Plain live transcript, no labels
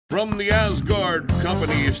From the Asgard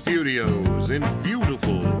Company Studios in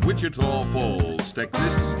beautiful Wichita Falls,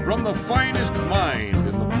 Texas, from the finest mind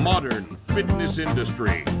in the modern fitness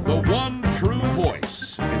industry, the one true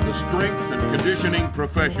voice in the strength and conditioning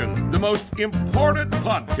profession, the most important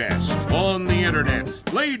podcast on the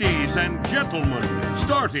internet. Ladies and gentlemen,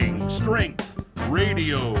 starting Strength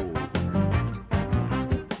Radio.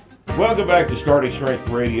 Welcome back to Starting Strength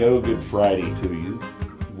Radio. Good Friday to you.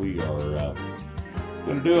 We are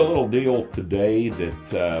going to do a little deal today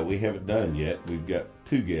that we haven't done yet. We've got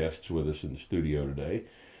two guests with us in the studio today.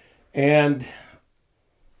 And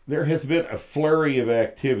there has been a flurry of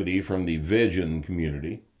activity from the vegan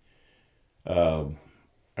community. And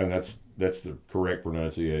that's the correct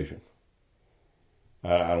pronunciation.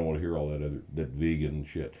 I don't want to hear all that vegan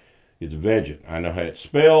shit. It's vegan. I know how it's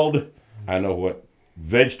spelled. I know what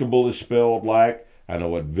vegetable is spelled like. I know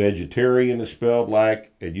what vegetarian is spelled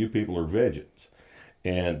like. And you people are vegans.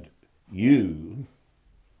 And you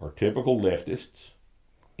are typical leftists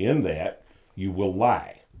in that you will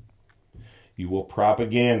lie. You will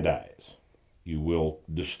propagandize. You will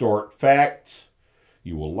distort facts.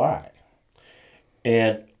 You will lie.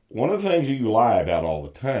 And one of the things you lie about all the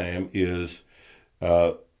time is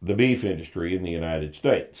the beef industry in the United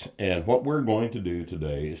States. And what we're going to do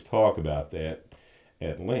today is talk about that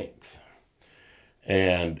at length.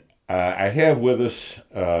 And I have with us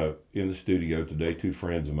in the studio today two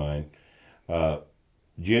friends of mine.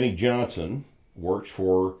 Jenny Johnson works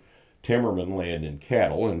for Timmerman Land and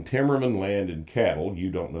Cattle. And Timmerman Land and Cattle, you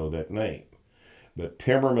don't know that name, but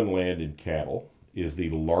Timmerman Land and Cattle is the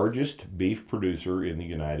largest beef producer in the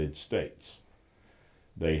United States.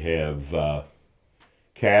 They have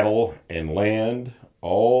cattle and land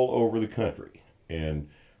all over the country and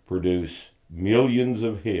produce millions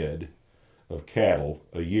of head of cattle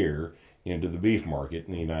a year into the beef market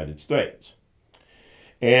in the United States.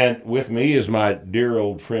 And with me is my dear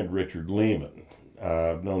old friend Richard Lehman.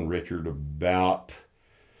 I've known Richard about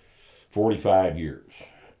 45 years.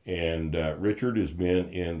 And Richard has been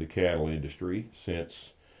in the cattle industry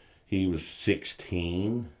since he was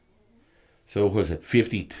 16. So was it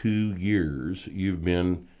 52 years you've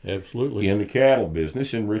been absolutely in the cattle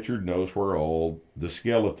business, and Richard knows where all the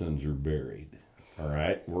skeletons are buried. All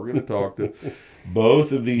right, we're going to talk to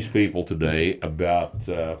both of these people today about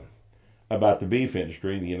the beef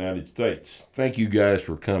industry in the United States. Thank you guys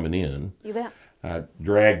for coming in. You bet. I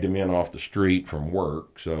dragged them in off the street from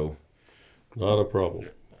work, so not a problem.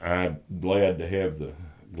 I'm glad to have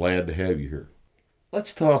you here.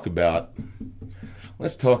 Let's talk about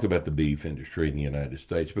the beef industry in the United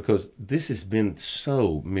States, because this has been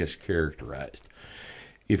so mischaracterized.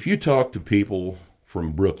 If you talk to people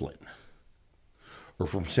from Brooklyn, or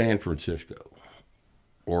from San Francisco,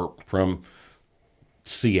 or from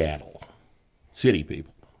Seattle, city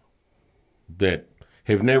people that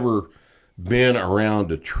have never been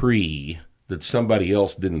around a tree that somebody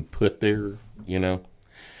else didn't put there,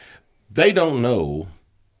 they don't know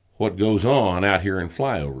what goes on out here in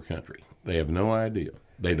flyover country. They have no idea.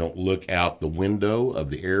 They don't look out the window of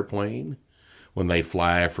the airplane when they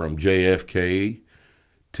fly from JFK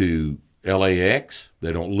to LAX.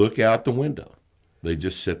 They don't look out the window. They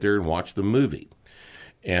just sit there and watch the movie.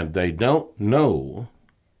 And they don't know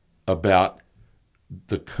about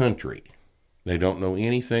the country. They don't know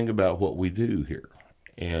anything about what we do here.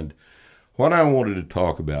 And what I wanted to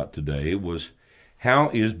talk about today was,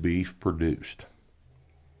 how is beef produced?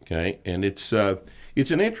 Okay, and it's an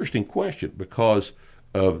interesting question because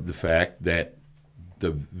of the fact that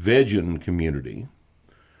the vegan community,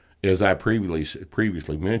 as I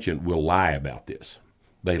previously mentioned, will lie about this.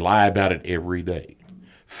 They lie about it every day.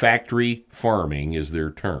 Factory farming is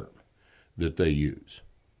their term that they use.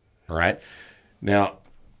 All right. Now,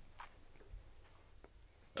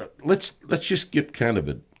 let's just get kind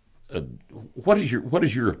of what is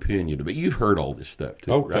your opinion of it? You've heard all this stuff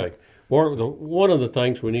too, okay. Right? Well, one of the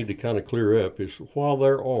things we need to kind of clear up is, while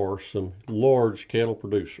there are some large cattle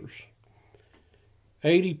producers,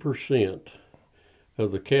 80%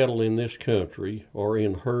 of the cattle in this country are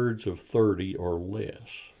in herds of 30 or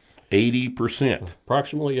less. 80%.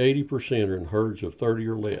 Approximately 80% are in herds of 30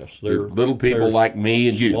 or less. They're little people like me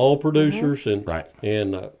and you. Small producers. And, right.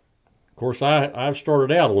 And of course, I've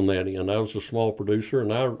started out on that end. I was a small producer,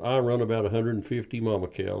 and I run about 150 mama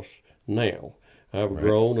cows now. I've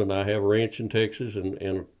grown, and I have a ranch in Texas and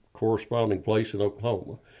a corresponding place in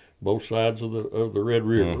Oklahoma, both sides of the Red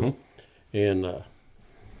River. And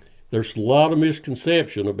there's a lot of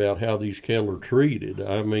misconception about how these cattle are treated.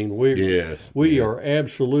 I mean, we are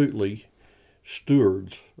absolutely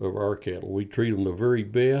stewards of our cattle. We treat them the very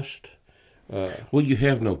best. Well, you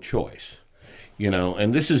have no choice.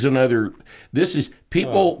 And this is another. This is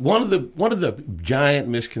people. One of the giant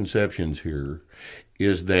misconceptions here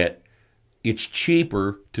is that it's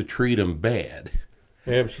cheaper to treat them bad.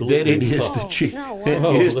 Absolutely. That it is to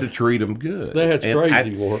treat them good. That's crazy,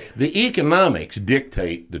 Mark. The economics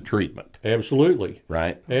dictate the treatment. Absolutely.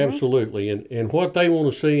 Right? Absolutely. And what they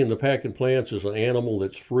want to see in the packing plants is an animal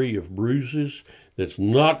that's free of bruises, that's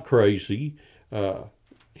not crazy.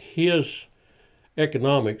 His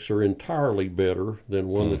economics are entirely better than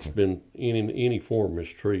one that's been in any form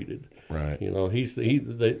mistreated. Right.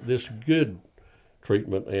 This good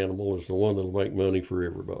treatment animal is the one that'll make money for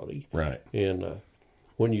everybody. Right. And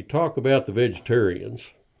when you talk about the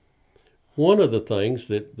vegetarians, one of the things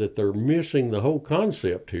that they're missing the whole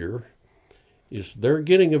concept here is they're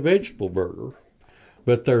getting a vegetable burger,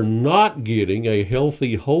 but they're not getting a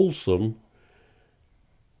healthy, wholesome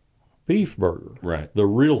beef burger. Right. The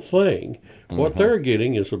real thing. What they're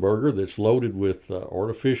getting is a burger that's loaded with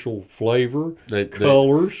artificial flavor,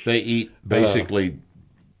 colors. They eat basically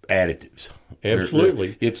additives.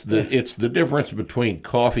 Absolutely. It's the difference between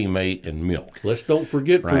Coffee Mate and milk. Let's don't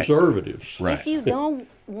forget preservatives. Right. If you don't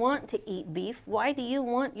want to eat beef, why do you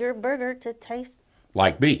want your burger to taste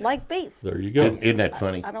like beef? like beef? There you go. Isn't that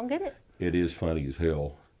funny? I don't get it. It is funny as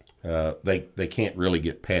hell. They can't really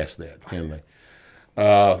get past that, can they?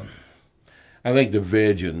 I think the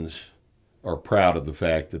vegans are proud of the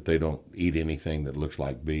fact that they don't eat anything that looks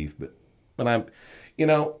like beef. But I'm,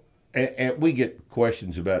 and we get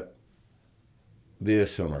questions about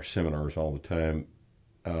this on our seminars all the time.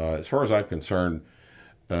 As far as I'm concerned,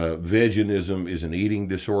 veganism is an eating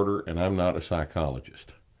disorder, and I'm not a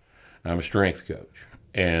psychologist. I'm a strength coach,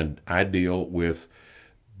 and I deal with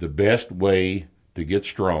the best way to get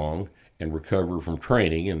strong and recover from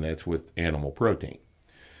training, and that's with animal protein.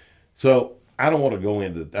 So I don't want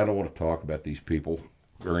to talk about these people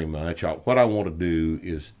very much. What I want to do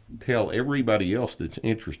is tell everybody else that's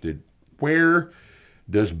interested, where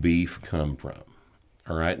does beef come from?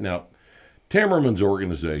 All right. Now, Timmerman's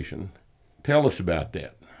organization, tell us about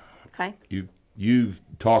that. Okay. You've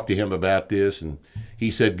talked to him about this, and he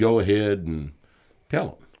said, go ahead and tell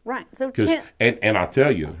him. Right. So and I'll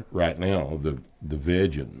tell you right now, the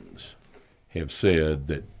vegans have said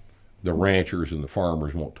that the ranchers and the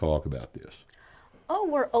farmers won't talk about this. Oh,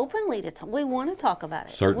 we're openly to talk. We want to talk about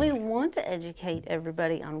it. Certainly. We want to educate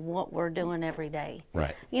everybody on what we're doing every day.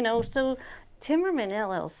 Right. So Timmerman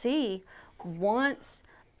LLC wants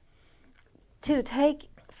to take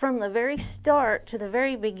from the very start to the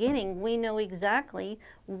very beginning. We know exactly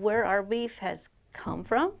where our beef has come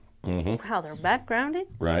from, how they're backgrounded,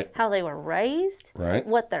 right, how they were raised, right,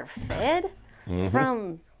 what they're fed,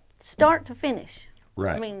 from start to finish.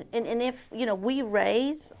 Right. I mean, and if we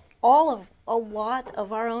raise a lot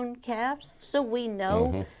of our own calves, so we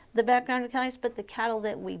know the background of cows, but the cattle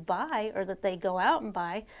that we buy or that they go out and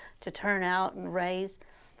buy to turn out and raise,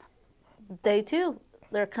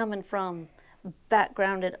 they're coming from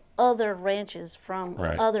backgrounded other ranches from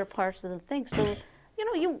other parts of the thing. So,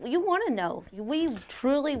 you want to know. We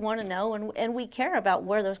truly want to know, and we care about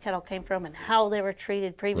where those cattle came from and how they were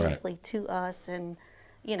treated previously to us, and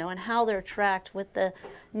and how they're tracked with the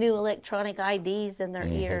new electronic IDs in their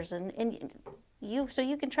ears, so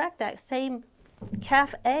you can track that same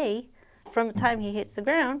calf A from the time he hits the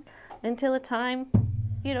ground until the time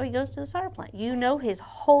he goes to the slaughter plant. His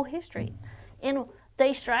whole history, and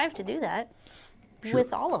they strive to do that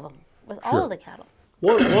with all of them, with all of the cattle.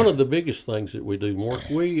 One of the biggest things that we do, Mark,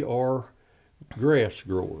 we are grass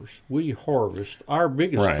growers. We harvest. Our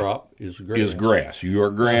biggest crop is grass. You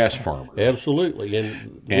are grass farmers. Absolutely,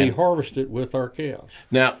 and we harvest it with our cows.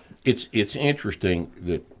 Now, it's interesting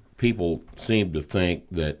that people seem to think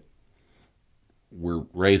that we're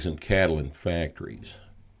raising cattle in factories.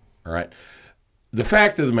 All right. The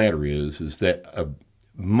fact of the matter is that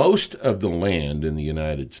most of the land in the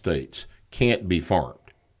United States can't be farmed.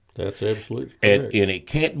 That's absolutely correct. And it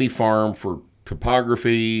can't be farmed for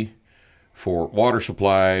topography, for water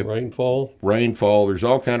supply, rainfall. There's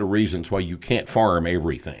all kind of reasons why you can't farm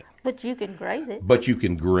everything. But you can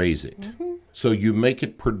graze it. So you make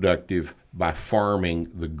it productive by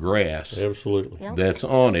farming the grass Absolutely. that's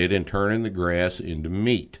on it and turning the grass into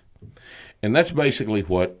meat. And that's basically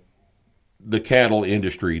what the cattle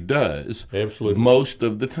industry does most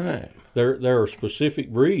of the time. There are specific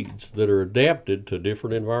breeds that are adapted to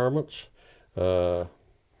different environments. A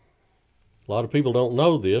lot of people don't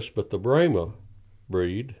know this, but the Brahma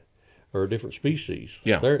breed are a different species.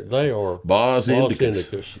 Yeah. They are Bos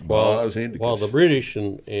indicus. While the British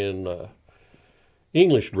and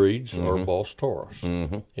English breeds are Bos taurus.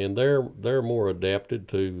 And they're more adapted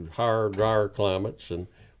to higher, drier climates, and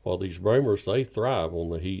While these Brahmers, they thrive on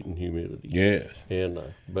the heat and humidity. Yes. And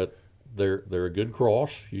but they're a good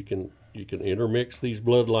cross. You can intermix these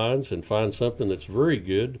bloodlines and find something that's very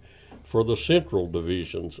good for the central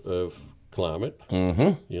divisions of climate.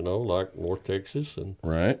 You know, like North Texas and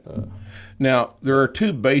right. Now there are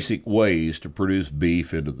two basic ways to produce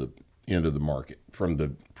beef into the market from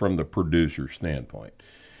the producer standpoint.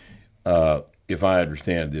 If I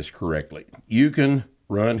understand this correctly, you can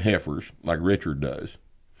run heifers like Richard does,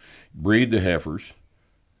 breed the heifers,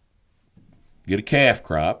 get a calf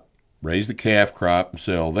crop, raise the calf crop, and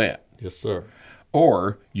sell that. Yes, sir.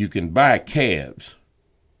 Or you can buy calves,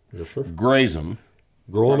 Yes, sir. graze them,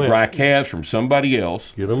 Grow them buy out. calves from somebody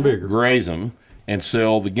else, Get them bigger. graze them, and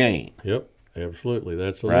sell the gain. Yep, absolutely.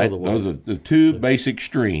 That's Right? another way. Those are the two basic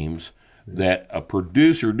streams that a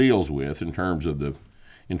producer deals with in terms of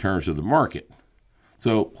the market.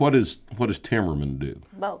 So what does Timmerman do?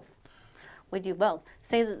 Both. We do both.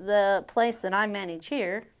 See, the place that I manage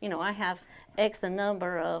here, you know, I have X a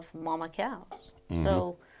number of mama cows.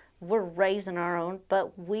 So we're raising our own,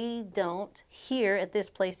 but we don't, here at this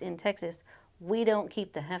place in Texas, we don't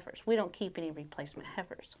keep the heifers. We don't keep any replacement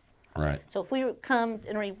heifers. Right. So if we come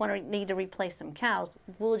and need to replace some cows,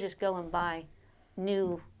 we'll just go and buy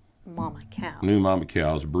new mama cows. New mama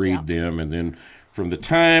cows, breed them, and then from the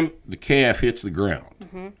time the calf hits the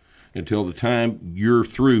ground until the time you're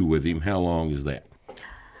through with him, how long is that?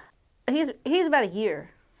 He's about a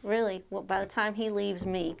year, really, by the time he leaves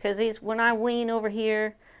me. Because when I wean over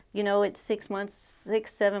here, you know, it's 6 months,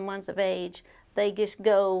 7 months of age. They just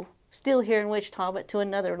go, still here in Wichita, but to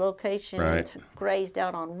another location, Right. and grazed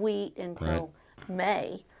out on wheat until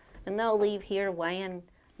May. And they'll leave here weighing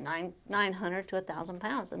 900 to 1,000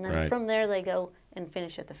 pounds. And then Right. from there, they go and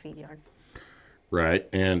finish at the feed yard. Right.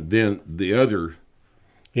 And then the other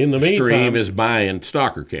In the stream meantime, is buying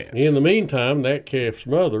stocker calves. in the meantime, that calf's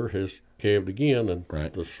mother has calved again, and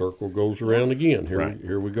Right. the circle goes around again.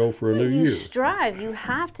 Here we go for a new You year. strive. You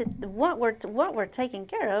have to. What we're taking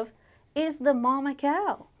care of is the mama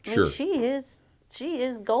cow. I mean, Sure. she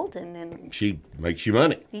is golden, and She makes you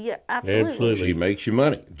money. yeah, absolutely. Absolutely. She makes you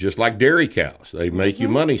money, just like dairy cows. They make you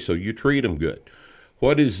money, so you treat them good.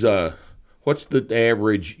 What's the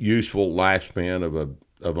average useful lifespan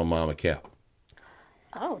of a mama cow?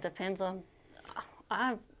 Oh, depends on.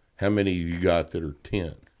 How many you got that are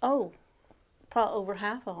 10? Probably over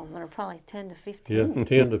half of them that are probably 10 to 15. Yeah,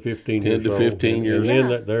 10 to 15 10 years to old. 15 years And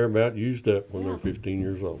then old. they're about used up when they're 15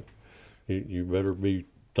 years old. You better be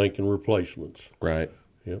thinking replacements. Right.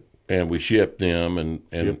 Yep. And we ship them and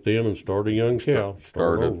Ship them and start a young cow.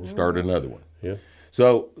 start another one. Yeah.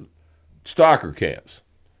 So, stocker calves.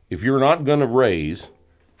 If you're not going to raise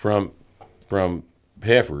from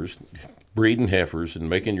heifers, breeding heifers and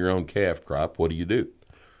making your own calf crop, what do you do?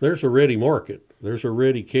 There's a ready market. There's a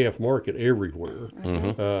ready calf market everywhere.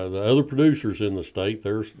 The other producers in the state,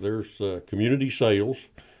 there's community sales.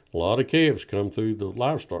 A lot of calves come through the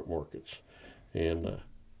livestock markets. And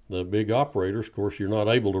the big operators, of course, you're not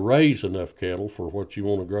able to raise enough cattle for what you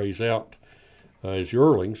want to graze out as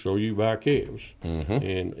yearlings, so you buy calves.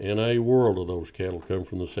 And a world of those cattle come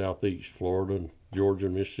from the southeast, Florida and Georgia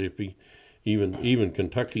and Mississippi, even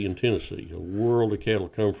Kentucky and Tennessee. A world of cattle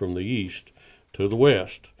come from the east to the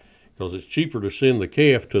west, because it's cheaper to send the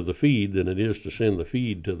calf to the feed than it is to send the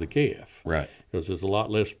feed to the calf. Right. Because there's a lot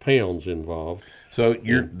less pounds involved. So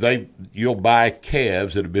you'll buy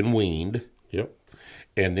calves that have been weaned, Yep.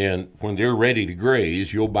 and then when they're ready to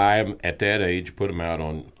graze, you'll buy them at that age, put them out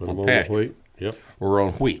on Put them on the pasture wheat. Yep. or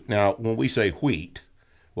on wheat. Now, when we say wheat,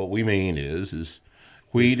 what we mean is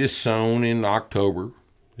wheat is sown in October,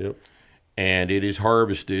 Yep. and it is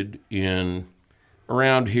harvested in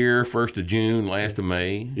around here, 1st of June, last of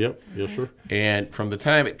May. Yep. Yes, sir. And from the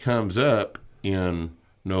time it comes up in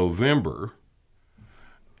November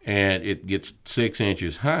and it gets 6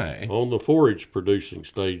 inches high On the forage producing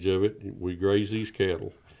stage of it, we graze these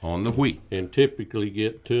cattle on the wheat. and typically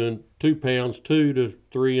get 2 pounds, 2 to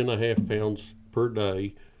 3.5 pounds per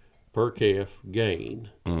day per calf gain.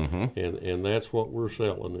 And that's what we're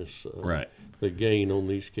selling is Right. the gain on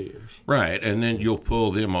these calves. Right. And then you'll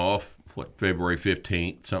pull them off, February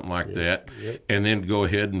 15th, something like that, and then go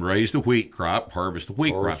ahead and raise the wheat crop, harvest the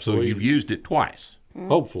wheat crop. Harvest So wheat. you've used it twice.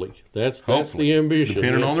 Hopefully. That's Hopefully. the ambition.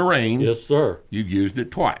 Depending yeah. on the rain, Yes, sir. you've used it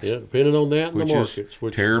twice, Yeah, depending on that and which the markets, is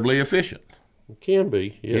which terribly efficient. can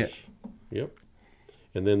be, yes. Yep.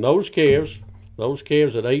 And then those calves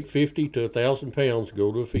at 850 to 1,000 pounds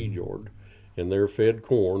go to a feed yard, and they're fed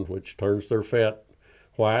corn, which turns their fat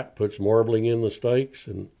white, puts marbling in the steaks,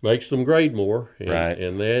 and makes them grade more. And, Right.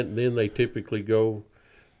 And then they typically go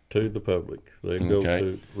to the public. They go Okay.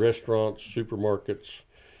 to restaurants, supermarkets,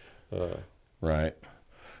 Right.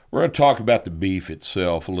 We're going to talk about the beef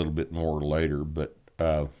itself a little bit more later, but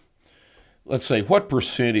let's say what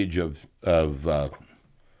percentage of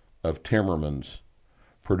Timmerman's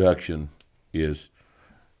production is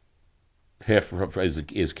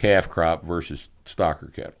calf crop versus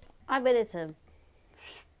stocker cattle? I bet it's a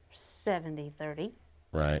 70-30.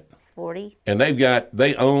 Right. 40. And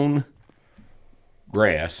they own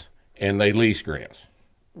grass and they lease grass,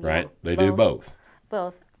 right? They do both.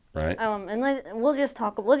 Both. Right. And we'll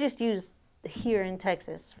just use here in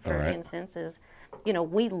Texas, for instance, is,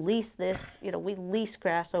 we lease this, we lease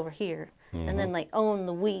grass over here, and then they own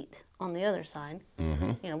the wheat on the other side.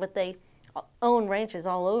 But they own ranches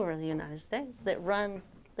all over the United States that run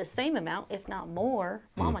the same amount, if not more,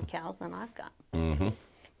 mama cows than I've got.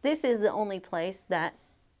 This is the only place that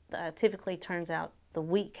typically turns out the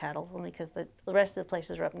wheat cattle, only because the rest of the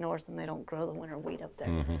places are up north and they don't grow the winter wheat up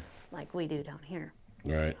there like we do down here.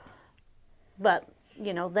 Right. But,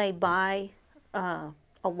 they buy a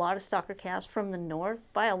lot of stocker calves from the north,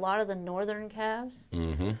 buy a lot of the northern calves,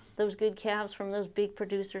 those good calves from those big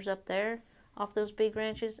producers up there off those big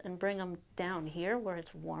ranches, and bring them down here where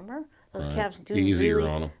it's warmer. Those calves do easier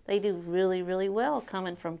on them. They do really, really well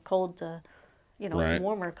coming from cold to,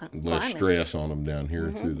 warmer climate. Less stress on them down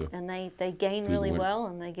here through the. And they gain really well,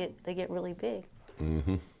 and they get really big.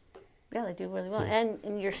 Yeah, they do really well,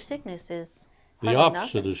 and your sickness is. The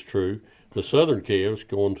opposite is true. The southern calves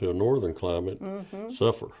going to a northern climate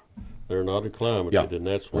suffer. They're not acclimated, and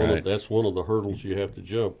that's one of the hurdles you have to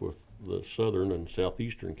jump with the southern and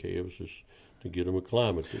southeastern calves is to get them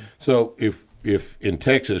acclimated. So if in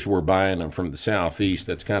Texas we're buying them from the southeast,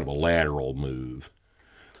 that's kind of a lateral move,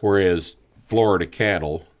 whereas Florida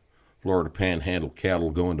Panhandle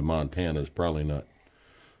cattle going to Montana is probably not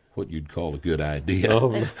what you'd call a good idea.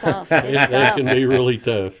 Oh, It's tough. that can be really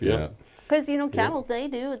tough. Yeah. Because, cattle,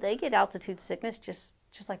 they get altitude sickness just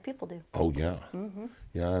like people do. Oh, yeah.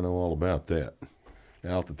 Yeah, I know all about that.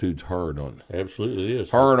 Altitude's hard on. Absolutely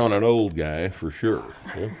is. Hard on an old guy, for sure.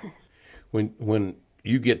 Yeah. When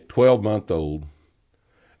you get 12-month-old,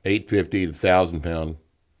 850 to 1,000-pound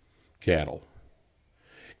cattle,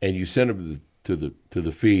 and you send them to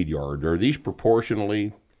the feed yard, are these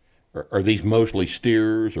proportionally? Are these mostly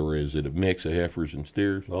steers, or is it a mix of heifers and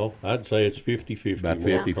steers? Well, I'd say it's 50-50. About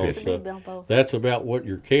 50-50. That's about what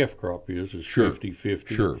your calf crop is Sure. 50-50.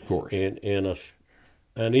 Sure, of course. And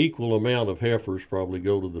an equal amount of heifers probably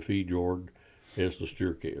go to the feed yard as the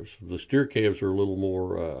steer calves. The steer calves are a little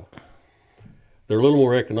more they're a little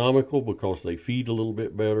more economical because they feed a little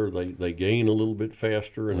bit better, they gain a little bit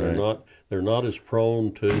faster, and they're not as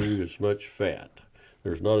prone to as much fat.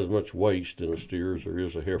 There's not as much waste in a steer as there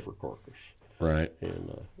is a heifer carcass. Right.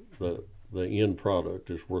 And the end product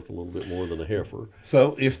is worth a little bit more than a heifer.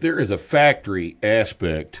 So if there is a factory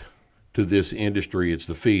aspect to this industry, it's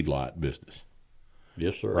the feedlot business.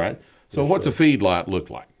 Yes, sir. Right? So Yes, what's a feedlot look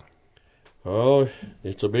like? Oh,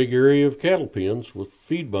 it's a big area of cattle pens with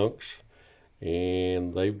feed bunks,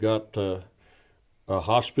 and they've got a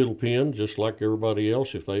hospital pen just like everybody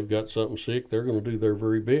else. If they've got something sick, they're going to do their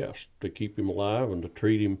very best to keep him alive and to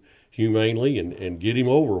treat him humanely and get him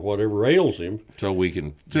over whatever ails him. So we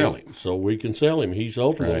can sell him. So we can sell him. He's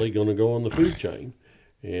ultimately going to go on the food chain.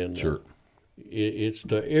 And Sure. It's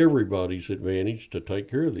to everybody's advantage to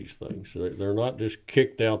take care of these things. They're not just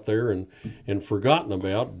kicked out there and forgotten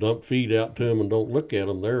about, dump feed out to them and don't look at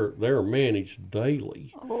them. They're managed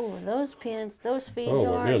daily. Oh, those pens, those feed Oh,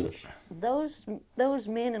 yards. my goodness. Those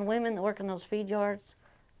men and women that work in those feed yards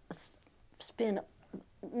spend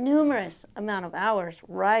numerous amount of hours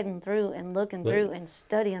riding through and looking through and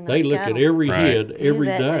studying those They look cattle. at every head You every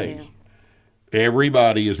bet they day. do.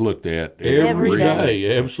 Everybody is looked at Every day.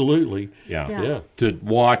 day, absolutely. Yeah. To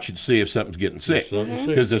watch and see if something's getting sick. something's sick.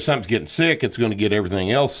 Because if something's getting sick, it's going to get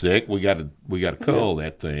everything else sick. We got to cull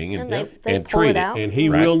that thing and they pull treat it it. out. And he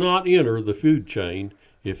Right. will not enter the food chain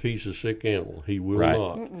if he's a sick animal. He will Right.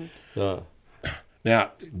 not.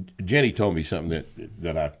 Now, Jenny told me something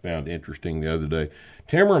that I found interesting the other day.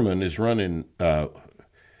 Timmerman is running, and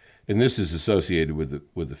this is associated with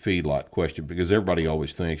the feedlot question because everybody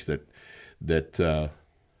always thinks that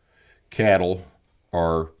cattle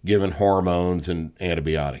are given hormones and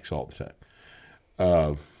antibiotics all the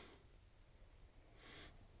time.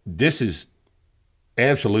 This is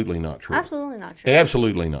absolutely not true. Absolutely not true.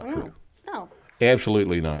 Absolutely not true. No.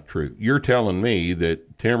 Absolutely not true. You're telling me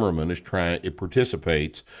that Timmerman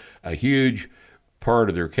participates, a huge part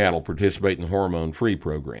of their cattle participate in the hormone-free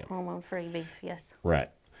program. Hormone-free beef, yes. Right.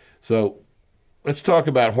 So let's talk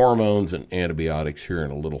about hormones and antibiotics here in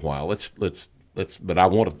a little while. But I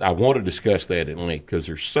want to discuss that at length because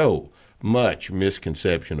there's so much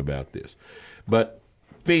misconception about this. But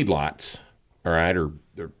feedlots, all right,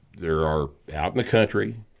 there are out in the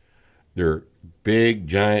country. They're big,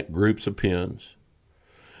 giant groups of pens,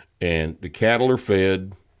 and the cattle are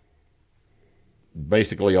fed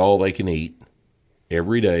basically all they can eat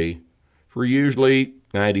every day for usually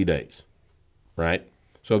 90 days, right?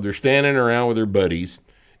 So they're standing around with their buddies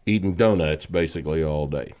eating donuts basically all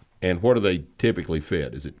day. And what are they typically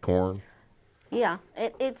fed? Is it corn? Yeah,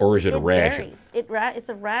 or is it a ration? It's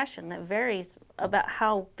a ration that varies about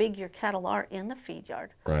how big your cattle are in the feed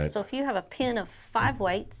yard. Right. So if you have a pen of 5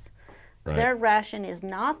 weights, right. their ration is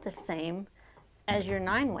not the same as your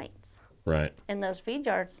 9 weights. Right. In those feed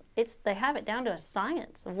yards, they have it down to a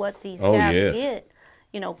science of what these Oh, calves yes. get,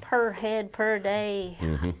 per head, per day,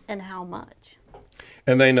 and how much.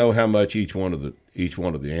 And they know how much each one of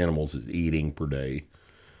the animals is eating per day,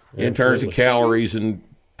 in terms of calories and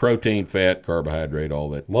protein, fat, carbohydrate, all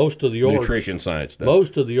that. Most of the yards, nutrition science stuff.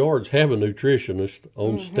 Most of the yards have a nutritionist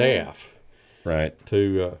on staff, right,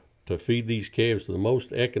 to feed these calves the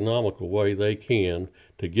most economical way they can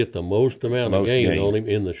to get the most amount of gain on him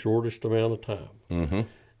in the shortest amount of time. Mm-hmm.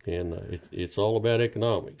 And it's all about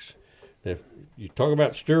economics. Now, if you talk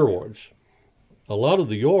about steroids, a lot of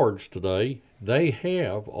the yards today, they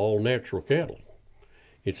have all natural cattle.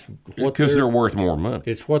 It's what because they're worth more money.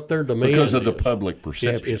 It's what they're demanding. Because of the public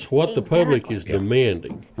perception. It's what the public is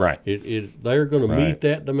demanding. Right. They're going to meet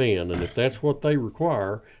that demand, and if that's what they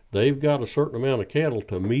require, they've got a certain amount of cattle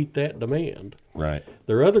to meet that demand. Right.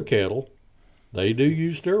 Their other cattle, they do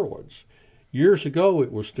use steroids. Years ago,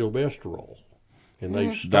 it was stilbestrol, and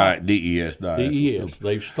they've stopped DES.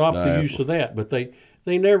 They've stopped the use of that, but they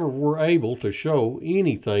never were able to show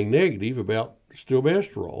anything negative about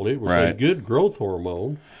stilbestrol. It was a good growth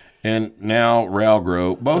hormone. And now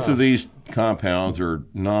Ralgro, both of these compounds are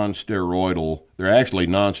non-steroidal. They're actually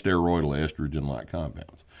non-steroidal estrogen-like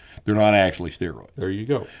compounds. They're not actually steroids. There you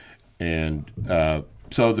go. And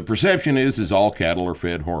so the perception is all cattle are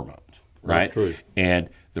fed hormones, right? Not true. And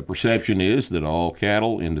the perception is that all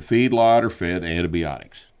cattle in the feedlot are fed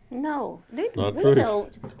antibiotics. No, we true.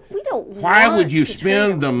 don't. Why would you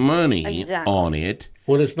spend the money on it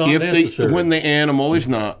when it's not necessary? When the animal is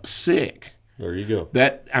not sick? There you go.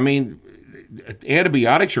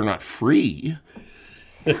 Antibiotics are not free.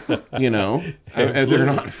 They're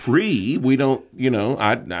not free. We don't.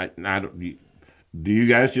 I don't. Do you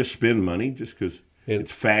guys just spend money just because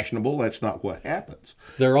it's fashionable? That's not what happens.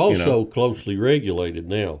 They're also closely regulated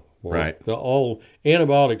now. Right. All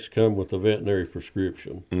antibiotics come with a veterinary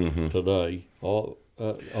prescription today.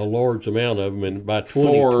 A large amount of them, and by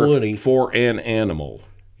 2020 for an animal.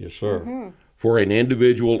 Yes, sir. Mm-hmm. For an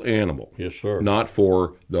individual animal. Yes, sir. Not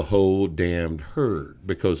for the whole damned herd,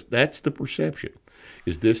 because that's the perception.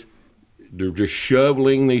 They're just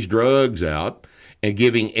shoveling these drugs out and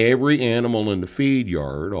giving every animal in the feed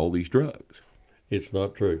yard all these drugs. It's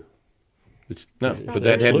not true. But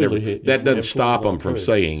that doesn't stop them from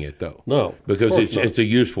saying it, though. No, because it's a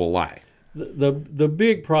useful lie. The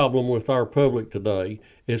big problem with our public today,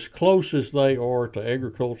 as close as they are to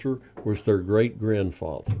agriculture, was their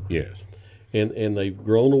great-grandfather. Yes. And they've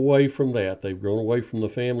grown away from that. They've grown away from the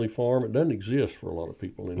family farm. It doesn't exist for a lot of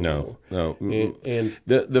people anymore. No. And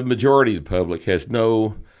the majority of the public has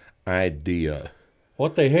no idea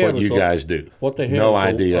what they have what you guys do. What they have no is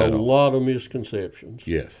idea a lot of misconceptions.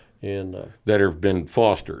 Yes. And that have been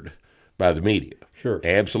fostered by the media. Sure.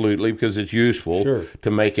 Absolutely, because it's useful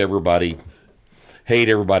to make everybody hate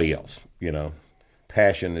everybody else.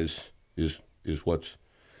 Passion is what's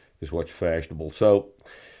fashionable. So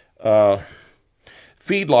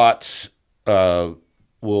feedlots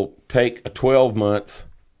will take a 12-month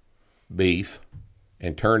beef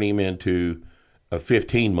and turn him into a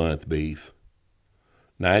 15-month beef,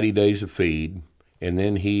 90 days of feed, and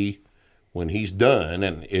then when he's done,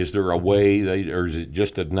 and is there a way, or is it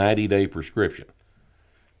just a 90-day prescription?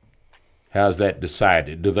 How's that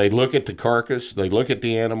decided? Do they look at the carcass, they look at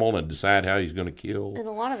the animal and decide how he's going to kill? And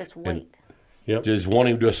a lot of it's weight. Just want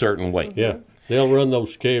him to a certain weight. Yeah. They'll run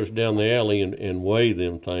those calves down the alley and weigh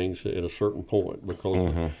them things at a certain point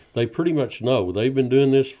because they pretty much know. They've been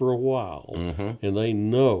doing this for a while, and they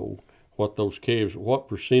know what those calves, what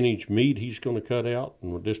percentage meat he's going to cut out,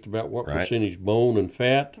 and just about what percentage bone and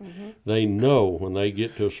fat. They know when they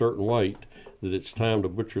get to a certain weight that it's time to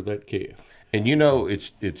butcher that calf. And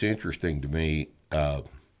it's interesting to me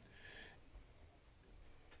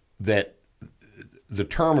that the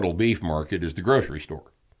terminal beef market is the grocery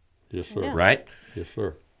store. Yes, sir. Yeah. Right? Yes,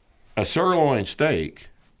 sir. A sirloin steak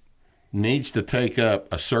needs to take up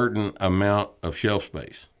a certain amount of shelf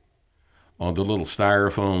space on the little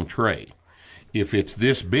styrofoam tray. If it's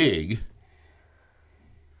this big,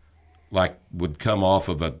 would come off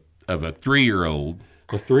of a 3-year-old.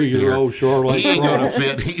 A 3-year-old Charolais. He ain't going to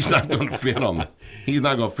fit. He's not going to fit on the. He's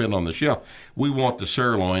not going to fit on the shelf. We want the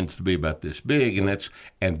sirloins to be about this big, and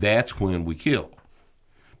that's when we kill,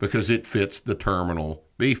 because it fits the terminal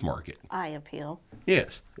beef market. Eye appeal.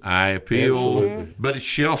 Yes, eye appeal, Absolutely. but it's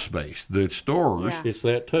shelf space. The stores, Yeah. It's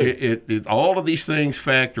that too. it all of these things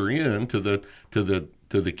factor in to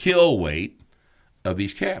the kill weight of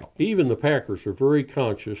these cattle. Even the packers are very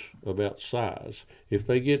conscious about size. If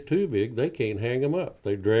they get too big, they can't hang them up.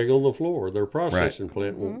 They drag on the floor. Their processing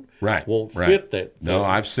plant won't fit that thing. No,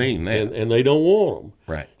 I've seen that. And they don't want them.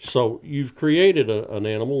 Right. So you've created an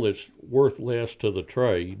animal that's worth less to the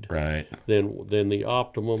trade Right. than the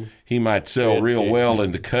optimum. He might sell And- real and- well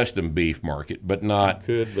in the custom beef market, but not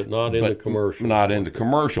But not in the commercial. Not in the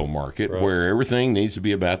commercial market, where everything needs to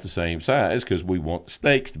be about the same size, because we want the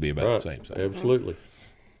steaks to be about the same size. Absolutely.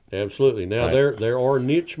 Absolutely. Now, Right. there are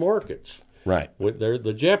niche markets. Right.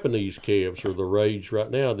 The Japanese calves are the rage right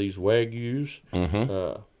now. These Wagyus.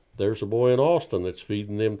 There's a boy in Austin that's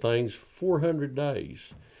feeding them things 400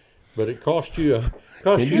 days, but it costs you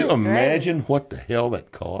Can you imagine what the hell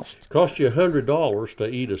that costs? costs you $100 to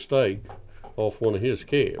eat a steak off one of his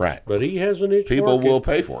calves. Right. But he has a niche People market, will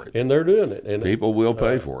pay for it. and they're doing it. And People will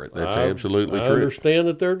pay for it. That's absolutely I true. understand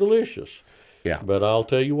that they're delicious. Yeah. But I'll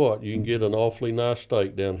tell you what, you can get an awfully nice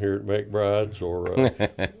steak down here at McBride's or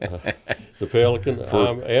the Pelican.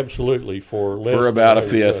 I'm absolutely for less For about a than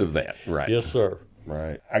fifth $100. of that. Right. Yes, sir.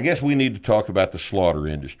 Right. I guess we need to talk about the slaughter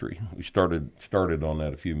industry. We started on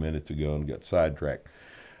that a few minutes ago and got sidetracked.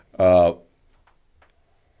 I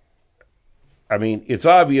mean, it's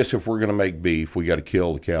obvious if we're going to make beef, we got to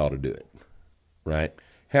kill the cow to do it. Right?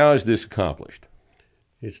 How is this accomplished?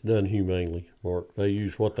 It's done humanely, Mark. They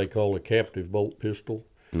use what they call a captive bolt pistol,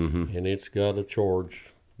 and it's got a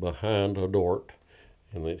charge behind a dart,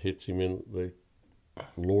 and it hits him in the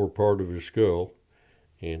lower part of his skull,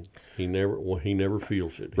 and he never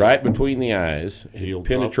feels it. Right between the eyes. He'll It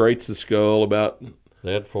penetrates the skull about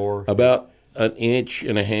That far. an inch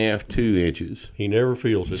and a half, 2 inches. He never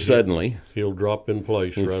feels it. Suddenly, He'll drop in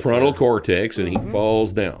place in right frontal there. cortex, and he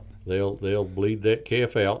falls down. They'll bleed that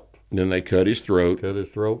calf out, Then they cut his throat, cut his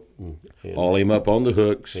throat, and haul him up on the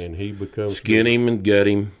hooks, he becomes skin him and gut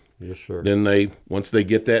him. Yes, sir. Then once they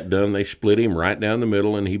get that done, they split him right down the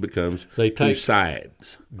middle, and he becomes They two take-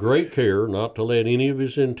 sides. Great care not to let any of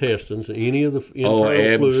his intestines, any of the Oh,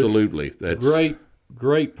 internal fluids, absolutely. That's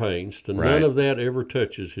great pains to Right. none of that ever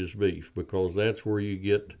touches his beef, because that's where you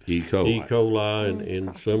get E. coli. E. coli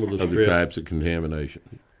and some of the Other strep types of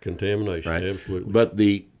contamination. contamination. Right. Absolutely. But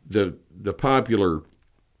the popular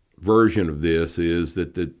version of this is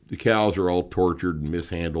that the cows are all tortured and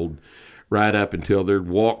mishandled right up until they're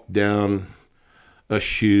walked down a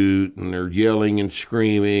chute, and they're yelling and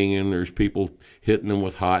screaming, and there's people hitting them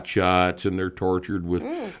with hot shots, and they're tortured with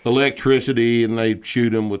electricity, and they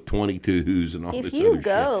shoot them with 22s and all If this you other shit.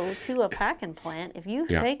 go to a packing plant, if you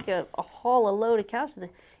Yeah. take a haul a load of cows,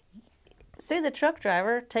 say the truck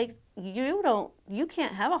driver takes you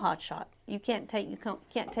can't have a hot shot. You can't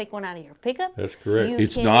take one out of your pickup. That's correct. You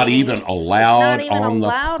It's can't not even it's allowed not even on the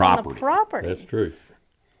allowed property. property. That's true.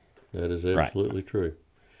 That is absolutely true.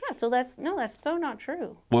 Yeah, so that's so not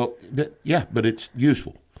true. Well, yeah, but it's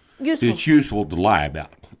useful. Useful. It's useful to lie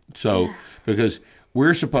about it. So because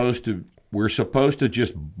we're supposed to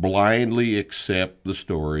just blindly accept the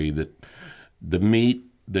story that the meat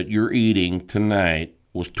that you're eating tonight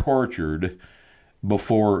was tortured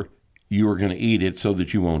before you were going to eat it, so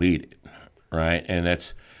that you won't eat it, right? And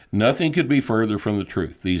that's nothing could be further from the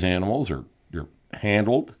truth. These animals they're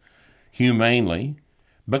handled humanely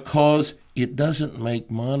because it doesn't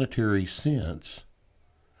make monetary sense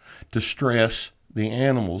to stress the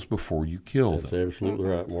animals before you kill That's them. absolutely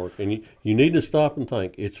right, Mark. And you need to stop and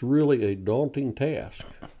think. It's really a daunting task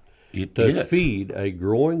It to is. feed a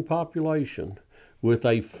growing population with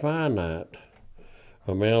a finite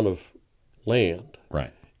amount of land.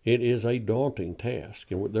 Right. It is a daunting task,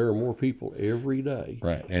 and there are more people every day.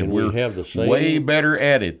 Right, and we're we have the same. way better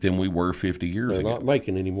at it than we were 50 years They're ago. not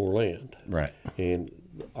making any more land, Right. and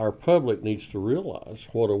our public needs to realize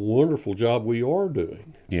what a wonderful job we are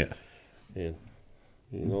doing. Yeah. And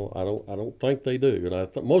I don't think they do,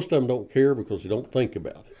 and most of them don't care because they don't think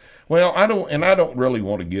about it. Well, I don't really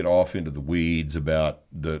want to get off into the weeds about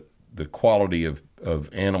the quality of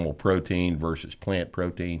animal protein versus plant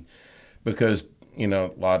protein, because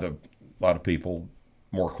a lot of people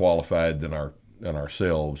more qualified than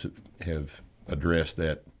ourselves have addressed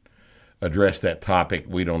that topic.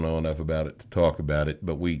 We don't know enough about it to talk about it,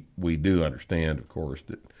 but we do understand, of course,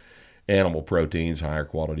 that animal proteins, higher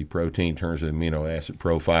quality protein in terms of amino acid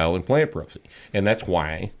profile and plant protein. And that's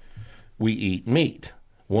why we eat meat.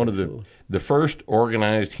 One of the first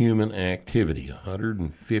organized human activity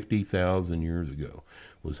 150,000 years ago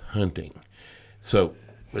was hunting. So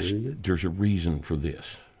there's a reason for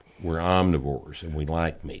this. We're omnivores and we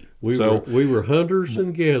like meat. We were hunters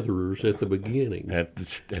and gatherers at the beginning. At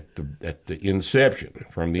the inception.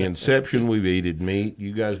 From the inception, we've eaten meat.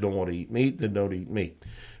 You guys don't want to eat meat, then don't eat meat.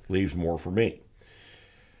 Leaves more for me.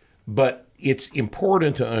 But it's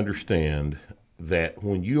important to understand that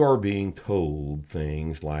when you are being told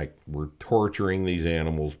things like we're torturing these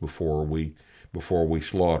animals before we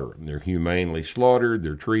slaughter them, they're humanely slaughtered,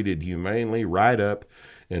 they're treated humanely right up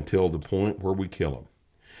until the point where we kill them.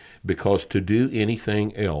 Because to do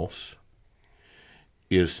anything else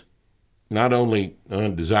is not only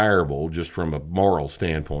undesirable just from a moral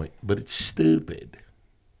standpoint, but it's stupid.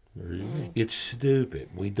 It's stupid.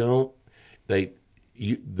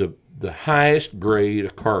 The highest grade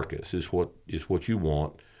of carcass is what you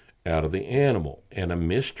want out of the animal, and a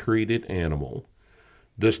mistreated animal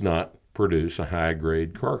does not produce a high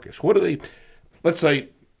grade carcass. Let's say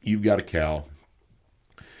you've got a cow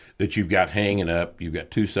that you've got hanging up, you've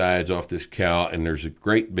got two sides off this cow, and there's a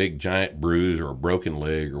great big giant bruise or a broken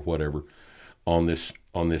leg or whatever on this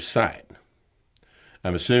side.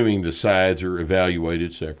 I'm assuming the sides are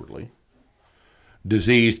evaluated separately.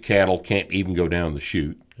 Diseased cattle can't even go down the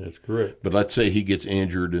chute. That's correct. But let's say he gets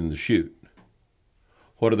injured in the chute.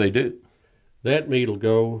 What do? That meat will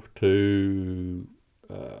go to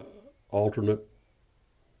alternate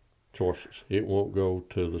choices. It won't go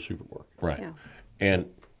to the supermarket. Right. Yeah.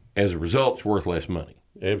 And as a result, it's worth less money.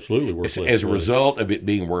 Absolutely worth less money. As a result of it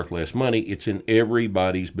being worth less money, it's in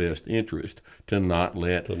everybody's best interest to not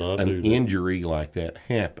let an injury like that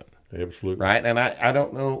happen. Absolutely. Right? And I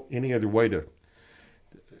don't know any other way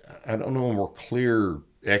I don't know a more clear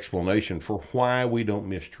explanation for why we don't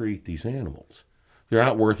mistreat these animals. They're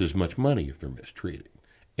not worth as much money if they're mistreated.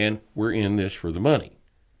 And we're in this for the money.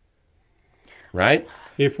 Right?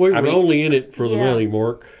 If we were only in it for the money,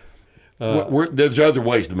 Mark. There's other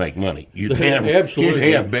ways to make money. Absolutely.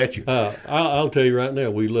 You damn bet you. I'll tell you right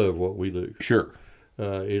now, we love what we do. Sure.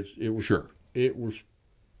 It was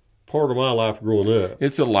part of my life growing up.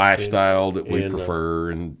 It's a lifestyle that we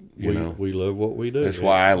prefer, and we love what we do. That's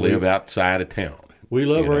why I live outside of town. We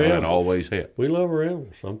love our animals. And always have. We love our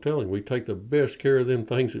animals. I'm telling you, we take the best care of them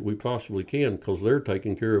things that we possibly can because they're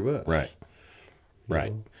taking care of us. Right.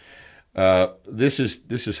 Right. This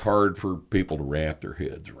is hard for people to wrap their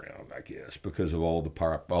heads around, I guess, because of all the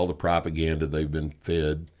propaganda they've been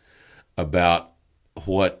fed about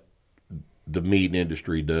what the meat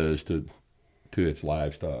industry does to its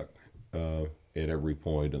livestock at every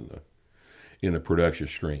point in the production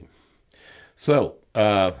stream. So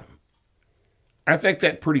I think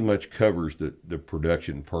that pretty much covers the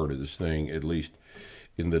production part of this thing, at least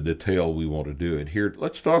in the detail we want to do it. Here,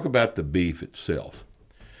 let's talk about the beef itself.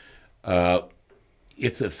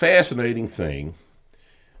 It's a fascinating thing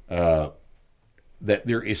that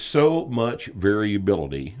there is so much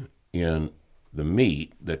variability in the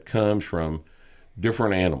meat that comes from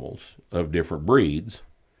different animals of different breeds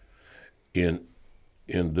in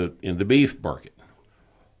the beef market.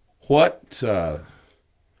 What does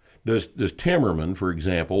Timmerman, for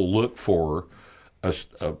example, look for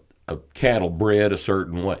a cattle bred a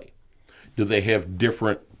certain way? Do they have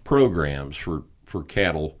different programs for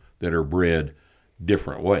cattle that are bred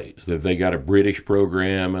different ways? Have they got a British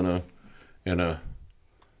program and a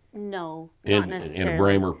no, not necessarily. And a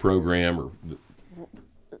Bramer program, or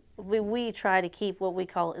we try to keep what we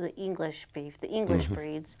call the English beef, the English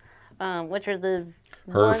breeds, which are the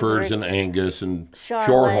Herefords and Angus and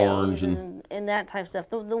Shorthorns and that type of stuff.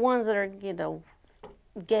 The ones that are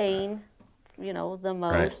gain, the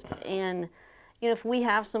most. Right. And if we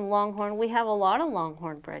have some Longhorn, we have a lot of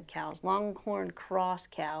Longhorn bred cows, Longhorn cross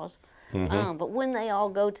cows. But when they all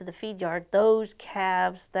go to the feed yard, those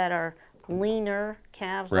calves that are leaner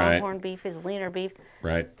calves, right. Longhorn beef is leaner beef,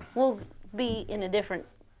 right, will be in a different.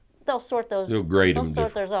 They'll sort those. They'll grade them. They'll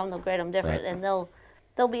sort theirs out and they'll grade them different, right. and they'll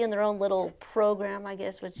be in their own little program, I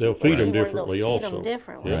guess. Which they'll feed them they'll differently feed also. them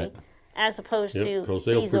differently, right. as opposed to because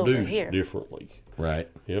they'll these produce over here. differently. Right.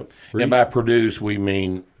 Yep. And by produce, we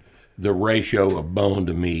mean the ratio of bone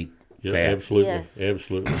to meat, yep, fat. absolutely, Yes.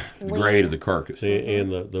 absolutely. The grade of the carcass.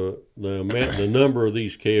 And the number of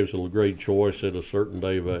these calves will grade choice at a certain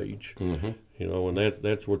day of age. And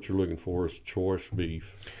that's what you're looking for is choice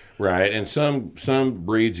beef. Right, and some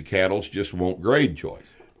breeds of cattle just won't grade choice.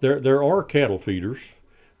 There are cattle feeders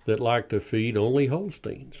that like to feed only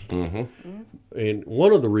Holsteins. And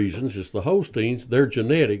one of the reasons is the Holsteins, their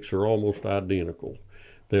genetics are almost identical.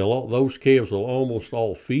 Those calves will almost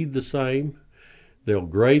all feed the same. They'll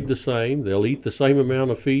grade the same. They'll eat the same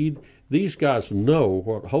amount of feed. These guys know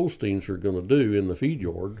what Holsteins are going to do in the feed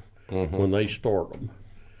yard when they start them.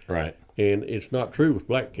 Right. And it's not true with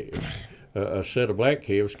black calves. A set of black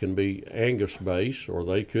calves can be Angus base, or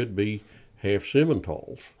they could be half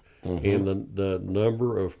Simmentals. And the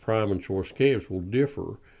number of prime and choice calves will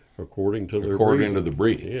differ according to their breeding. To the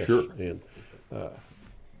breeding, Yes. sure. And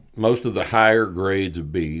most of the higher grades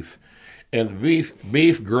of beef, and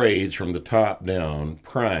beef grades from the top down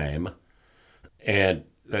prime, and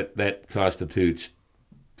that constitutes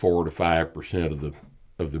 4 to 5%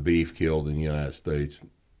 of the beef killed in the United States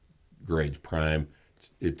grades prime.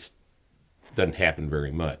 It doesn't happen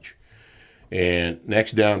very much. And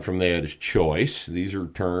next down from that is choice. These are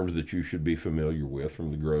terms that you should be familiar with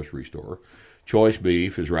from the grocery store. Choice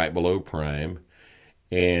beef is right below prime,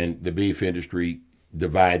 and the beef industry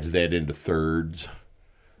divides that into thirds: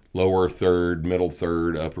 lower third, middle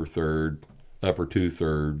third, upper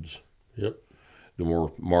 2/3. Yep. The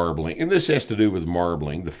more marbling. And this has to do with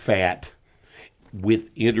marbling, the fat with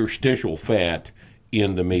interstitial fat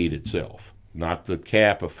in the meat itself. Not the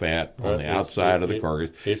cap of fat on the outside of the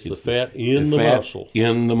carcass. It's the fat in the muscle.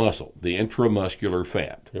 In the muscle. The intramuscular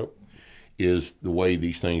fat is the way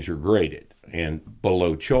these things are graded. And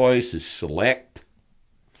below choice is select.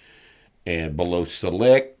 And below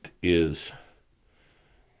select is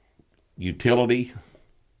utility.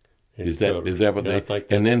 Is that what they?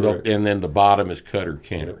 And then the bottom is cutter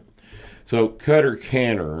canner. So cutter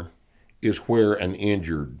canner is where an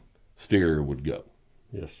injured steer would go.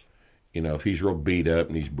 Yes. You know, if he's real beat up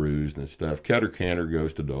and he's bruised and stuff, cutter canner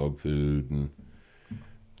goes to dog food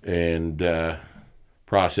and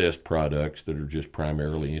processed products that are just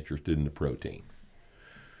primarily interested in the protein.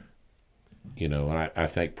 You know, and I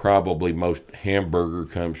think probably most hamburger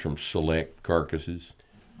comes from select carcasses.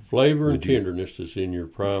 Flavor and tenderness is in your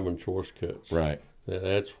prime and choice cuts. Right.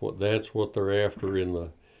 That's what they're after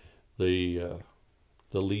in the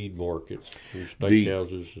lead markets, the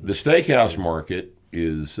steakhouses. The steakhouse market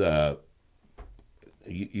is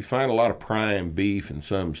you find a lot of prime beef in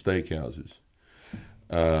some steakhouses,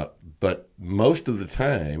 but most of the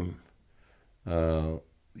time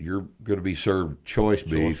you're going to be served choice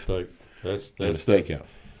beef steak. That's in a steakhouse.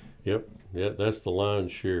 Yep. Yeah, that's the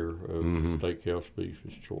lion's share of steakhouse beef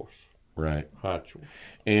is choice. Right. High choice.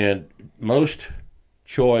 And most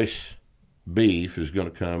choice beef is going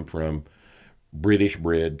to come from British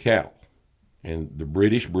bred cattle. And the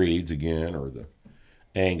British breeds, again, are the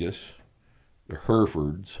Angus, the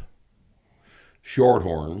Herefords,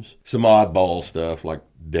 Shorthorns, some oddball stuff like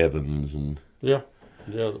Devons and well,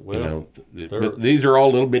 but these are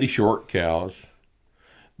all little bitty short cows.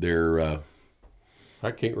 They're I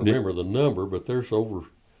can't remember the number, but there's over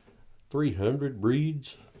 300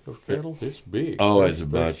 breeds of cattle. It's big. Oh, it's a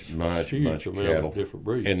bunch of cattle. Of different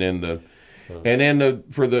breeds. And then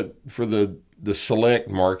for the select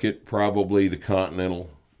market, probably the continental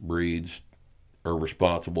breeds are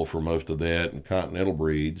responsible for most of that. And continental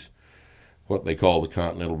breeds, what they call the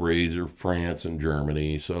continental breeds, are France and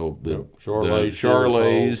Germany. So the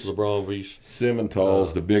Charolais, the Bromvies,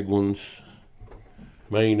 Simmentals, the big ones.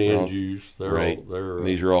 Maine Anjous,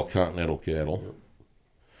 these are all continental cattle. Yep.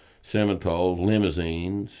 Simmentals,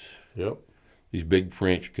 Limousines. Yep. These big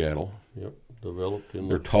French cattle. Yep. Developed in.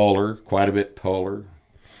 They're taller, quite a bit taller.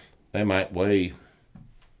 They might weigh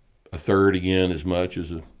a third again as much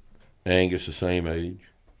as an Angus the same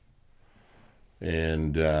age.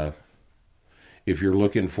 And if you're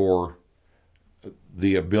looking for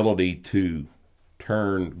the ability to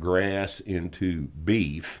turn grass into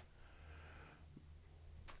beef,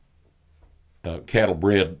 cattle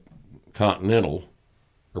bred continental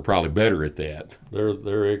are probably better at that.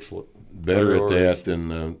 They're excellent. Better at that than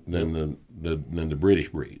the British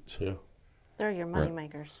breeds. Yeah. They're your money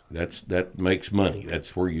makers. That makes money.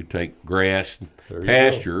 That's where you take grass,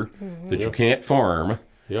 pasture that you can't farm,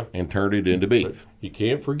 and turn it into beef. But you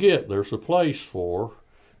can't forget there's a place for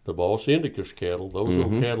the Boss Indicus cattle. Those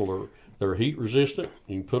little cattle they're heat resistant.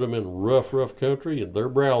 You can put them in rough country, and they're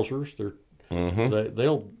browsers.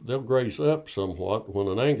 They'll graze up somewhat when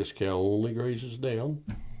an Angus cow only grazes down.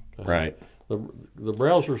 Right. The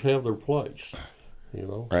browsers have their place, you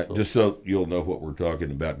know. Right. So. Just so you'll know what we're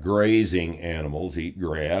talking about. Grazing animals eat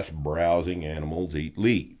grass. Browsing animals eat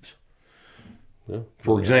leaves. Yeah.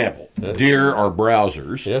 For example, deer are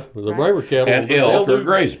browsers. Yeah. The Braver cattle and elk are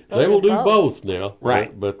grazers. They will do both now.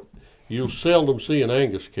 Right. But you'll seldom see an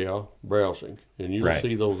Angus cow browsing, and you'll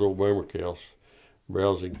see those old Braver cows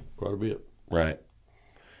browsing quite a bit. Right.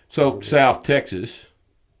 So South Texas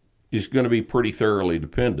is going to be pretty thoroughly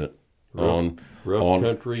dependent on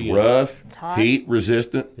country, rough, heat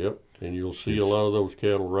resistant. Yep, and you'll see a lot of those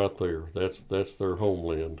cattle right there. That's their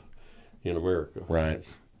homeland in America. Right.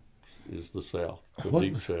 Is the South, the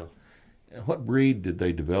deep South. What breed did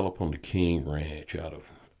they develop on the King Ranch out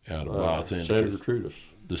of Boston? Santa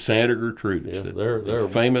Gertrudis. The Santa Gertrudis. Yeah, they're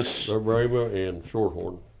famous. They're Brahma and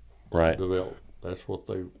Shorthorn. Right. Developed. That's what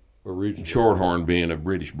they originally. Shorthorn being a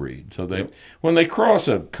British breed. So when they cross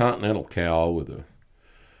a continental cow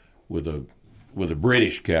with a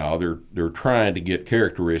British cow, they're trying to get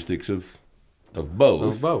characteristics of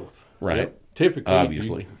both. Of both. Right. Yep. Typically,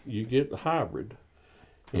 obviously, you get the hybrid,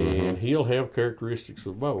 and he'll have characteristics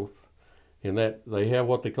of both, and that they have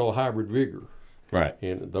what they call hybrid vigor. Right.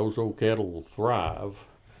 And those old cattle will thrive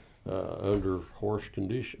under harsh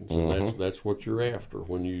conditions, and that's what you're after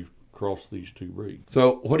when you cross these two breeds.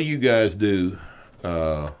 So, what do you guys do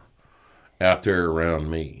out there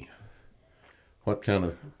around me? What kind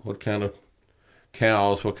of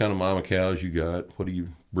cows? What kind of mama cows you got? What do you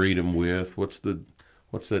breed them with? What's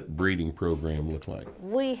that breeding program look like?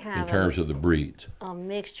 We have in terms of the breeds. A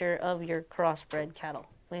mixture of your crossbred cattle.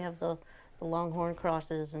 We have the Longhorn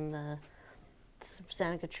crosses and the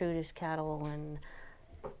Santa Gertrudis cattle, and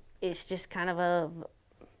it's just kind of a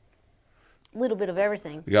little bit of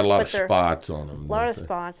everything. You got a lot of spots on them. A lot of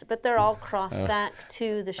spots, but they're all crossed back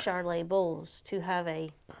to the Charolais bulls to have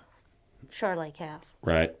a Charolais calf.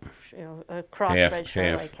 Right. You know, a crossbred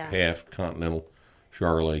Charolais calf. Half continental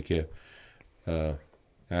Charolais calf. I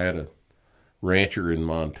had a rancher in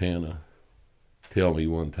Montana tell me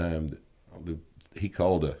one time that he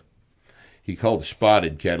called the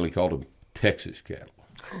spotted cattle, he called them Texas cattle.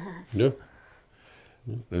 Yeah.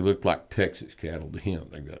 They looked like Texas cattle to him.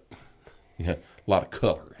 They got a lot of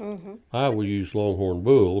color. I will use Longhorn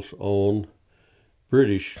bulls on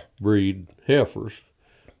British breed heifers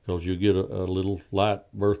because you get a little light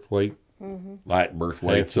birth weight. Light birth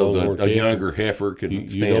weight, so a younger heifer can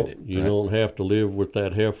stand it. You don't have to live with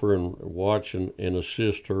that heifer and watch and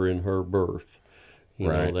assist her in her birth. You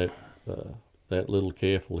know, that little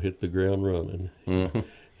calf will hit the ground running.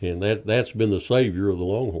 And that's been the savior of the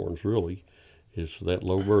Longhorns, really, is that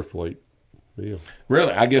low birth weight deal.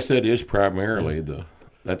 Really, I guess that is primarily the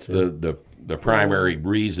primary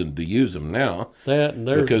reason to use them now.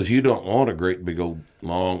 Because you don't want a great big old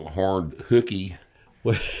long-horned hooky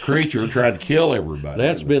creature trying to kill everybody.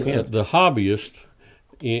 That's been the hobbyist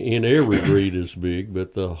in every breed is big,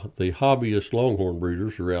 but the hobbyist Longhorn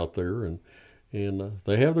breeders are out there, and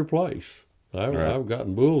they have their place. I've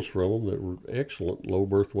gotten bulls from them that were excellent low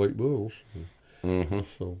birth weight bulls.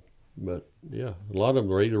 So, but yeah, a lot of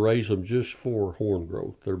them raise them just for horn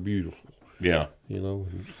growth. They're beautiful. Yeah. You know.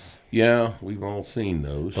 Yeah, we've all seen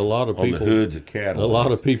those. A lot of people on the hoods of cattle. A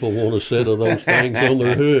lot of people want a set of those things on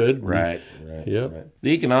their hood. Right. Yeah. Right. The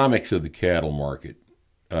economics of the cattle market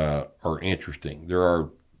are interesting. There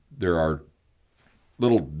are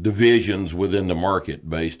little divisions within the market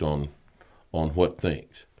based on what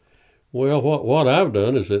things. Well, what I've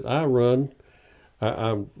done is that I'm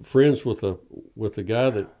friends with a guy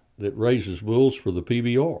that raises bulls for the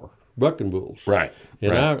PBR, bucking bulls. Right.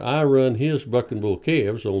 And I run his bucking bull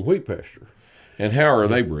calves on wheat pasture. And how are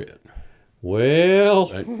they bred?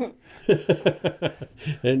 Well,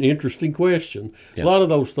 an interesting question. Yeah. A lot of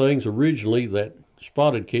those things originally, that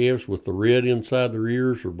spotted calves with the red inside their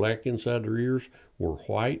ears or black inside their ears, were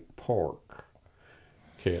white park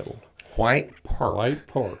cattle. White park. White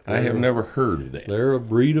park. I have never heard of that. They're a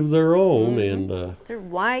breed of their own, and they're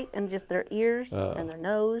white and just their ears and their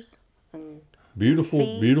nose and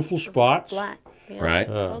beautiful spots. Black. Yeah. Right.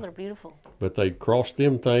 They're beautiful. But they crossed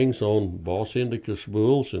them things on Bos Indicus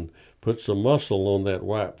bulls and put some muscle on that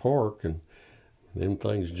white park, and them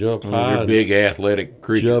things jump high. They're big athletic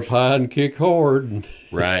creatures. Jump high and kick hard.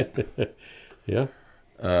 Right. Yeah.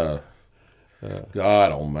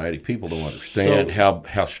 God almighty, people don't understand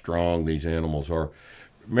how strong these animals are.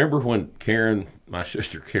 Remember when my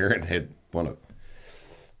sister Karen, had one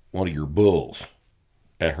of your bulls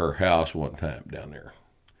at her house one time down there.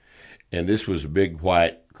 And this was a big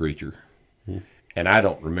white creature. And I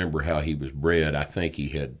don't remember how he was bred. I think he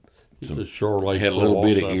had a little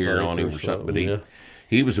bit of ear on him or something. But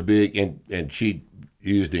he was a big, and she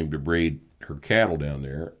used him to breed her cattle down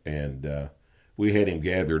there. And we had him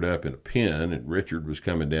gathered up in a pen, and Richard was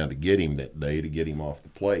coming down to get him that day to get him off the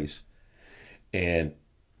place. And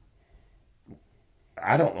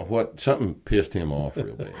I don't know something pissed him off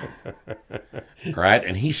real bad. Right?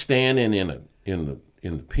 And he's standing in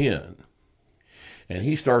the pen, and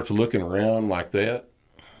he starts looking around like that,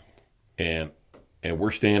 and and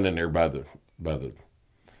we're standing there by the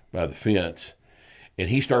fence, and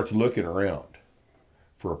he starts looking around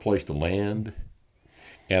for a place to land,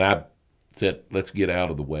 and I said, "Let's get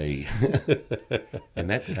out of the way." And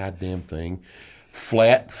that goddamn thing,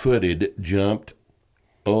 flat-footed, jumped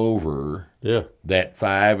over that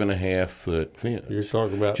 5.5 foot fence. You're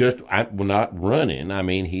talking about not running. I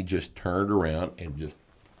mean, he just turned around and just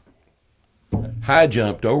high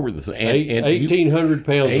jumped over the thing. And 1,800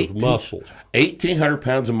 pounds of muscle. 1,800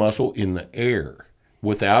 pounds of muscle in the air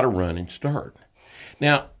without a running start.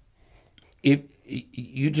 Now, if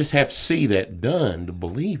you just have to see that done to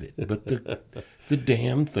believe it, but the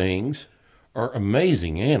damn things are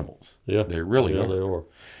amazing animals. Yeah, they really are. They are.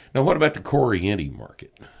 Now, what about the Corriente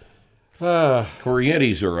market?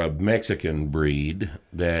 Corrientes are a Mexican breed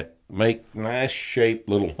that make nice shaped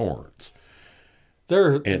little horns.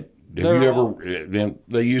 They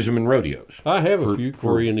use them in rodeos. I have a few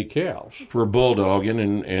Corriente cows for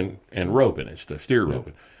bulldogging and roping and stuff, steer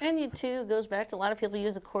roping. And it goes back to a lot of people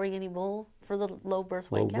use the Corriente bull for the low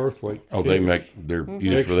birth weight cows. Birth weight. Oh, they're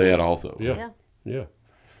used for that also.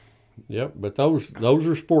 Yeah. But those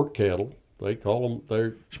are sport cattle. They call them,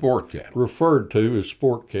 they're sport cattle, referred to as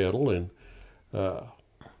sport cattle, and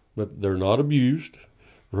but they're not abused.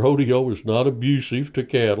 Rodeo is not abusive to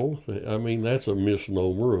cattle. I mean, that's a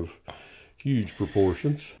misnomer of huge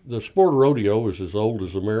proportions. The sport of rodeo is as old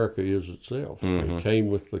as America is itself. Mm-hmm. It came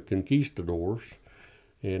with the conquistadors,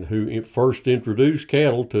 and who first introduced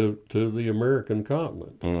cattle to the American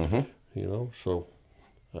continent. Mm-hmm. You know, so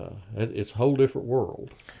it's a whole different world.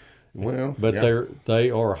 Well, but they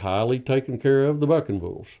are highly taken care of. The bucking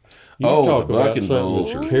bulls. You talk the bucking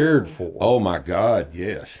bulls are cared for. Oh my God,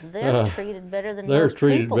 yes. They're treated better than they're most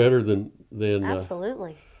treated people. better than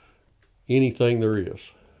Absolutely. Anything there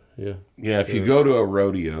is. Yeah. Yeah. If you go to a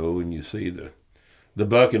rodeo and you see the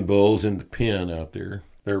bucking bulls in the pen out there,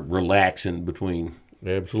 they're relaxing between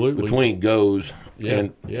goes.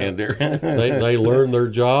 And they're they learn their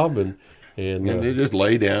job and they just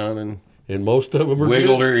lay down and most of them are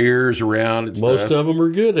wiggle their ears around. And most of them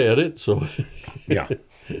are good at it. So yeah.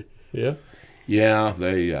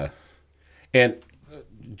 They and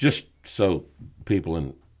just so people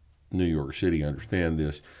in New York City understand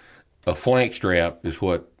this, a flank strap is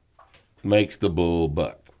what makes the bull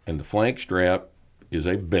buck, and the flank strap is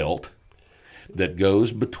a belt that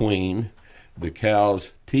goes between the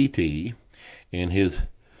cow's TT and his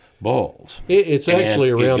balls. It's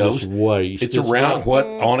actually around his waist. It's around what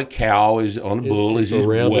on a cow is on a bull is his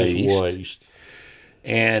waist.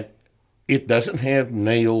 And it doesn't have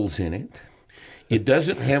nails in it. It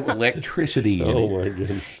doesn't have electricity in it. Oh my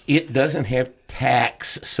goodness. It doesn't have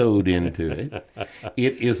tacks sewed into it.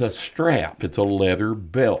 It is a strap. It's a leather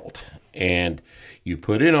belt. And you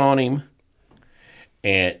put it on him,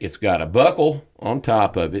 and it's got a buckle on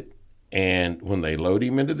top of it. And when they load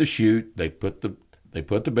him into the chute, they put the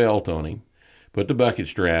belt on him, put the bucket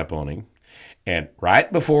strap on him, and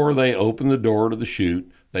right before they open the door to the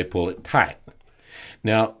chute, they pull it tight.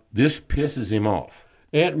 Now, this pisses him off.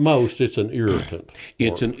 At most, it's an irritant.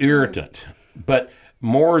 It's an irritant. But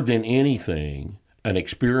more than anything, an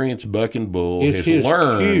experienced bucking bull has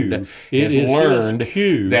learned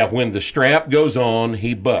that when the strap goes on,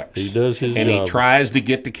 he bucks. He does his job. And he tries to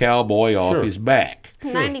get the cowboy off his back.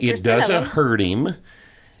 90% It doesn't hurt him.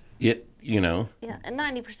 Yeah, and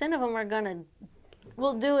 90% of them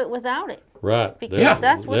will do it without it. Right. Because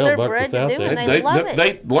that's what they're bred to do, and they love it.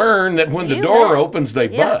 They learn that when the door opens, they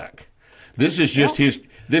buck. This is just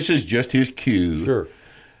his cue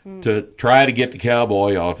to try to get the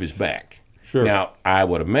cowboy off his back. Sure. Now, I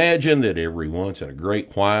would imagine that every once in a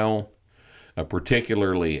great while, a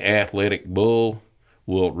particularly athletic bull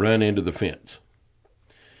will run into the fence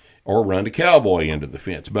or run the cowboy into the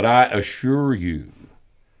fence. But I assure you,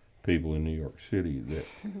 people in New York City, that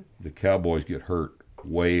the cowboys get hurt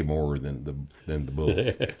way more than the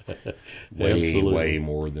bulls. way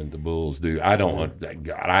more than the bulls do. God,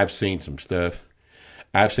 I've seen some stuff.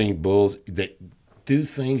 I've seen bulls that do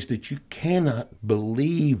things that you cannot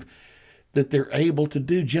believe that they're able to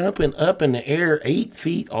do, jumping up in the air 8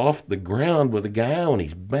 feet off the ground with a guy on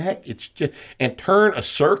his back. It's just, and turn a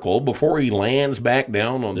circle before he lands back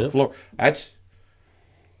down on the floor.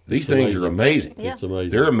 These things are amazing. Yeah. It's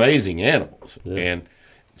amazing. They're amazing animals. Yeah. And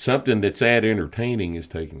something that's that entertaining is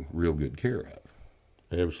taken real good care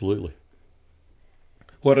of. Absolutely.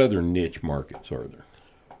 What other niche markets are there?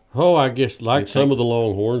 Oh, I guess like some of the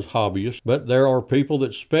longhorns, hobbyists, but there are people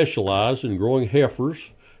that specialize in growing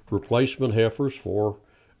heifers, replacement heifers for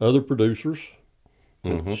other producers.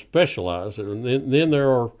 Specialize. And then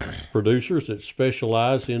there are producers that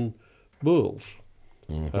specialize in bulls,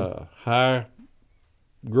 high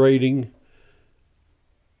grading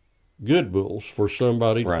good bulls for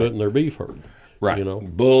somebody to put in their beef herd. Right. You know,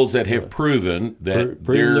 bulls that have proven that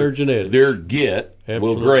their genetics, their get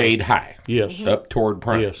will grade high. Yes. Up toward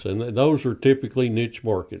prime. Yes, and those are typically niche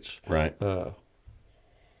markets. Right.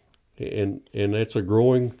 And that's a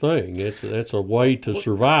growing thing. That's a way to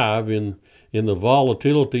survive in the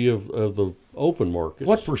volatility of the open markets.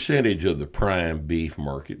 What percentage of the prime beef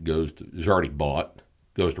market is already bought,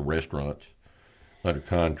 goes to restaurants under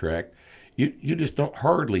contract? You just don't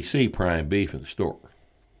hardly see prime beef in the store.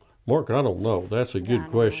 Mark, I don't know. That's a good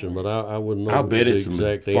question, but I wouldn't know. I bet it's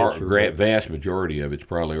the exact answer. Vast majority of it's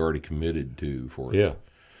probably already committed to for it.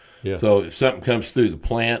 Yeah. So if something comes through the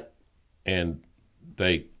plant and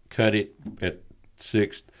they cut it at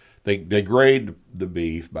 6, they grade the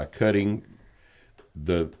beef by cutting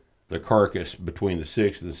the carcass between the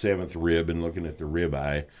 6th and the 7th rib and looking at the rib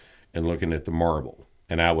eye and looking at the marble.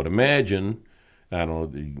 And I would imagine, I don't know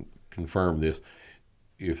if you can confirm this,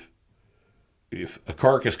 if a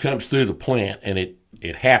carcass comes through the plant and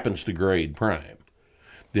it happens to grade prime,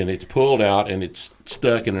 then it's pulled out and it's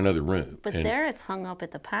stuck in another room. But there it's hung up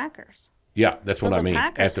at the packers. Yeah, that's what I mean,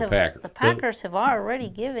 at the packers. The packers have already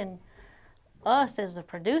given us as the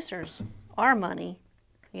producers our money.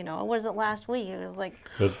 You know, it wasn't last week. It was like,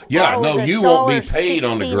 you won't be paid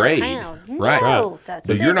on the grade. Right. No,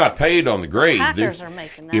 but you're not paid on the grade. Packers are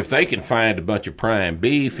making that. If they can find a bunch of prime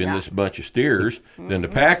beef in this bunch of steers, then the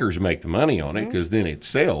packers make the money on it because then it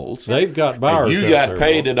sells. They've got buyers. You got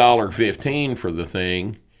paid $1.15 for the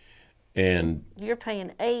thing, and you're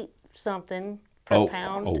paying $8 something per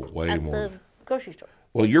pound at the grocery store.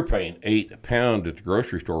 Well, you're paying $8 a pound at the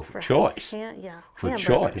grocery store for choice. For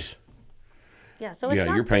choice. Yeah, so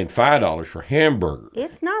you're paying $5 for hamburger.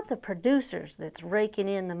 It's not the producers that's raking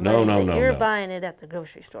in the money. You're buying it at the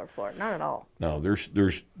grocery store for it. Not at all. No,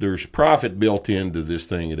 there's profit built into this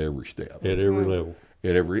thing at every step. At every level.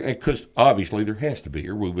 Because obviously there has to be,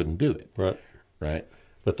 or we wouldn't do it. Right.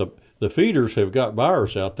 But the feeders have got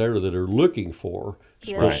buyers out there that are looking for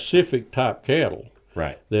specific type cattle.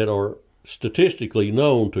 Right. That are statistically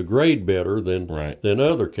known to grade better than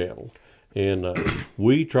other cattle. And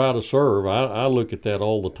we try to serve. I look at that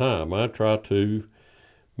all the time. I try to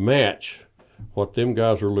match what them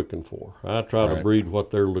guys are looking for. I try to breed what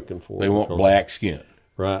they're looking for. They want black skin.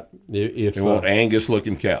 Right. They want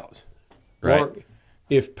Angus-looking cows. Right. Or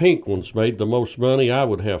if pink ones made the most money, I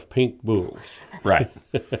would have pink bulls. Right.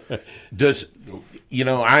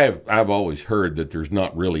 I've always heard that there's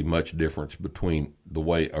not really much difference between the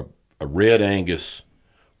way a red Angus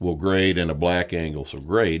will grade and a black Angus will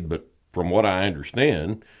grade, but from what I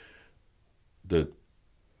understand, the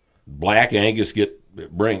black Angus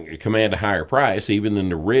command a higher price even than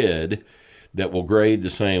the red that will grade the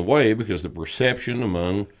same way, because the perception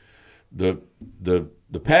among the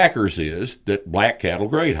packers is that black cattle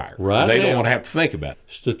grade higher. Right. They don't want to have to think about it.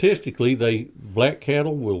 Statistically, black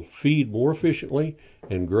cattle will feed more efficiently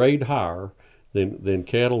and grade higher than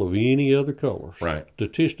cattle of any other color. Right.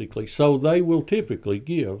 Statistically, so they will typically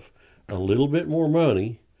give a little bit more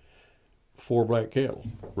money for black cattle.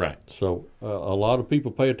 Right. So a lot of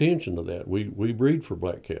people pay attention to that. We breed for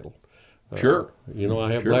black cattle. Sure.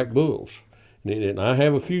 I have black bulls. And I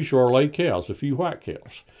have a few Charolais cows, a few white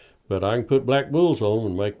cows. But I can put black bulls on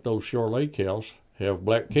and make those Charolais cows have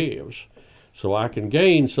black calves. So I can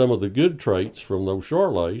gain some of the good traits from those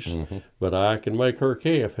Charolais, but I can make her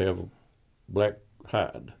calf have a black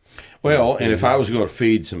hide. Well, and if I was going to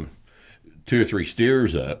feed 2 or 3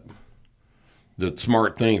 steers up, the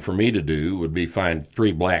smart thing for me to do would be find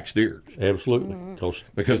 3 black steers. Absolutely.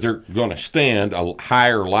 Because they're going to stand a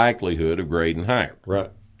higher likelihood of grading higher.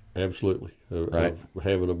 Right. Absolutely. Of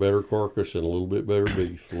having a better carcass and a little bit better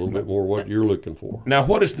beef, a little bit more what you're looking for. Now,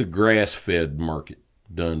 what has the grass-fed market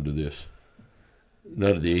done to this?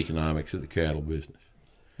 None of the economics of the cattle business.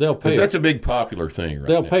 Because that's a big popular thing right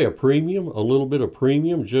now. They'll pay a little bit of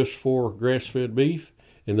premium just for grass-fed beef,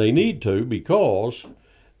 and they need to, because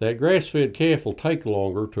that grass-fed calf will take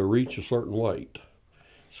longer to reach a certain weight.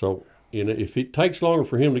 So, if it takes longer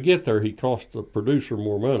for him to get there, he costs the producer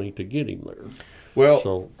more money to get him there.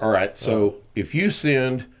 Well, all right. So, if you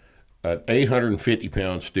send an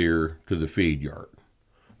 850-pound steer to the feed yard,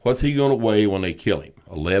 what's he going to weigh when they kill him?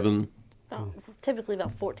 11? Typically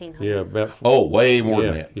about 1,400. Yeah, way more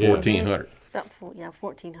than that. 1,400. About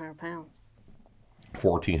 1,400 pounds.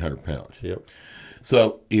 1,400 pounds. Yep.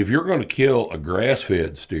 So if you're going to kill a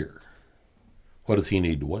grass-fed steer, what does he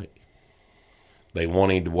need to weigh? They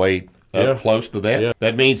want him to weigh up close to that. Yeah.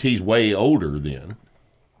 That means he's way older then.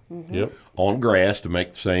 Yep. On grass to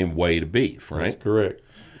make the same weight of beef, right? That's correct.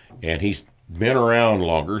 And he's been around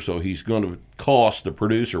longer, so he's going to costs the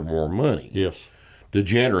producer more money. Yes. To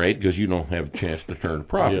generate, because you don't have a chance to turn a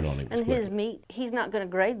profit on him. And his meat, he's not going to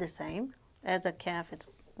grade the same as a calf that's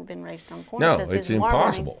been raised on corn. No, because it's his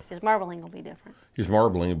impossible. His marbling will be different. His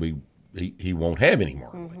marbling will be, he won't have any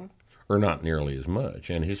marbling, or not nearly as much.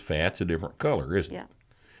 And his fat's a different color, isn't it?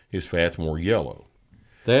 His fat's more yellow.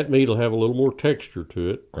 That meat will have a little more texture to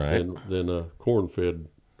it Right. than a corn-fed.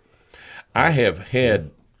 I have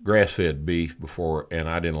had grass-fed beef before, and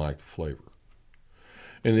I didn't like the flavor.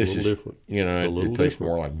 And this is different. You know, It's a it tastes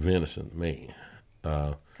little more like venison to me.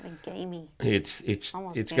 Kind of gamey. It's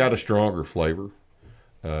Almost got a gamey. stronger flavor.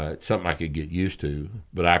 It's something I could get used to,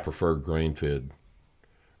 but I prefer grain-fed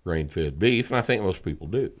beef, and I think most people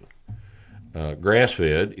do.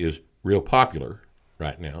 Grass-fed is real popular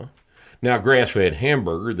right now. Now, grass-fed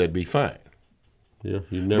hamburger, that'd be fine. Yeah,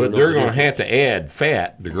 you never. But know they're the going to difference. have to add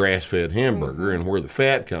fat to grass-fed hamburger, and where the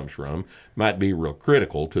fat comes from might be real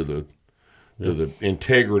critical to the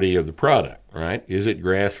integrity of the product, right? Is it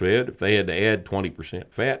grass-fed? If they had to add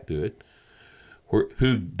 20% fat to it,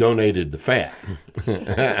 who donated the fat?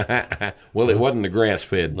 Well, it wasn't the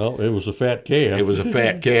grass-fed. No, it was a fat calf. It was a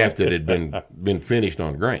fat calf that had been finished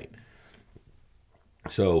on grain.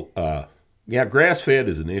 So, yeah, grass-fed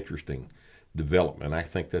is an interesting development. I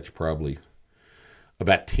think that's probably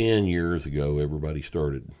about 10 years ago everybody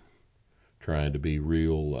started trying to be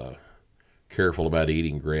real careful about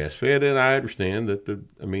eating grass-fed, and I understand that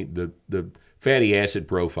the fatty acid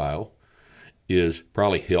profile is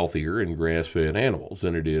probably healthier in grass-fed animals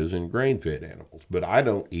than it is in grain-fed animals. But I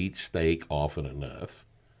don't eat steak often enough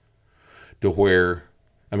to where,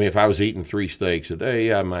 I mean, if I was eating 3 steaks a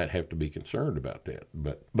day, I might have to be concerned about that.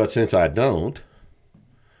 But since I don't,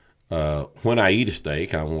 when I eat a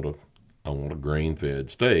steak, I want a grain-fed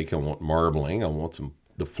steak. I want marbling. I want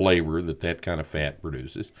the flavor that kind of fat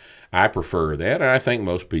produces. I prefer that, and I think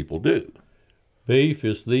most people do. Beef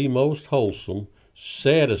is the most wholesome,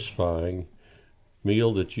 satisfying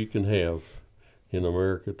meal that you can have in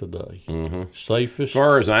America today. Safest. As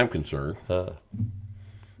far as I'm concerned, if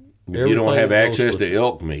you don't have access to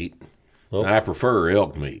elk meat, I prefer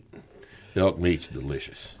elk meat. Elk meat's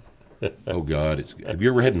delicious. Oh, God. Have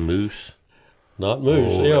you ever had moose? Not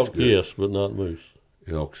moose. Oh, Elk, good. yes, but not moose.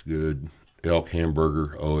 Elk's good. Elk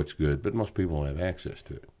hamburger, oh, it's good. But most people don't have access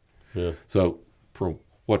to it. Yeah. So for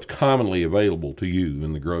what's commonly available to you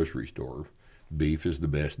in the grocery store, beef is the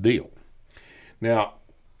best deal. Now,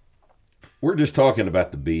 we're just talking about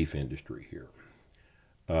the beef industry here.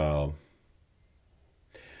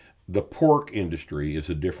 The pork industry is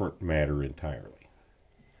a different matter entirely.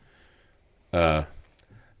 I'm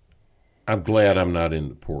glad I'm not in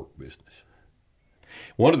the pork business.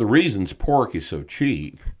 One of the reasons pork is so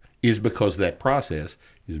cheap is because that process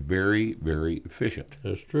is very, very efficient.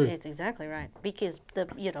 That's true. That's exactly right. Because the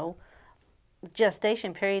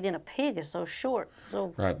gestation period in a pig is so short.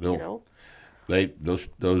 So Right.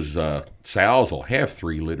 Those sows will have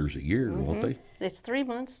 3 litters a year, won't they? it's 3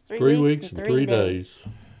 months, 3 weeks and 3 days.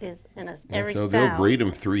 is in And every so sow. they'll breed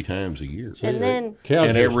them 3 times a year. And then Cow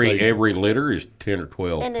And gestation. every litter is 10 or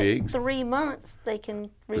 12 and pigs. at 3 months they can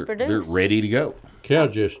They're reproduce. ready to go. Cow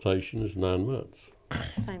gestation is 9 months.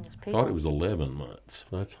 Same as I people. thought it was 11 months.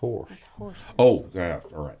 That's horse. That's horse. Oh, yeah,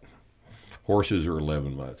 all right. Horses are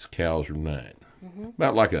 11 months. Cows are 9.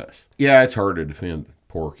 About like us. Yeah, it's hard to defend the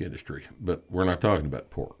pork industry, but we're not talking about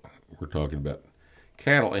pork. We're talking about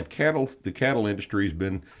cattle. And the cattle industry has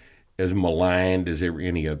been as maligned as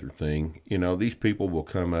any other thing. You know, these people will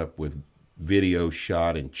come up with videos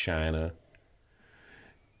shot in China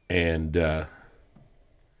and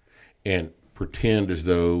pretend as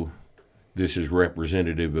though this is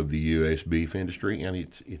representative of the U.S. beef industry, and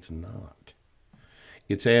it's not.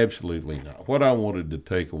 It's absolutely not. What I want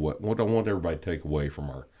everybody to take away from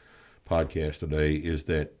our podcast today is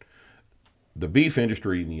that the beef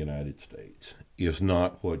industry in the United States is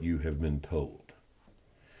not what you have been told.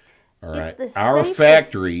 All right, It's the our safest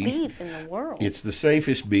factory. beef in the world. It's the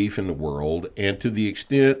safest beef in the world, and to the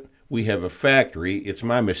extent we have a factory, it's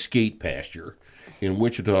my mesquite pasture in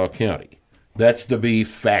Wichita County. That's the beef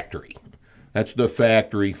factory. That's the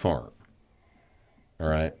factory farm. All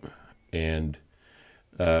right, and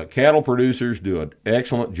cattle producers do an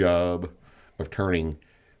excellent job of turning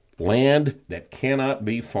land that cannot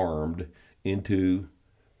be farmed into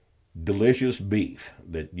delicious beef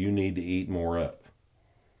that you need to eat more of.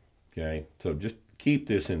 Okay, so just keep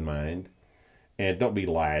this in mind, and don't be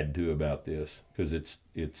lied to about this, because it's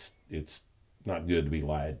not good to be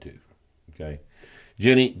lied to. Okay,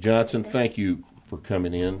 Jenny Johnson, thank you for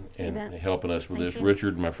coming in and helping us with this.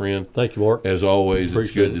 Richard, my friend, Thank you, Mark. as always,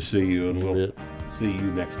 Appreciate it's good it. to see you, and we'll Yeah. see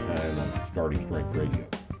you next time on Starting Strength Radio.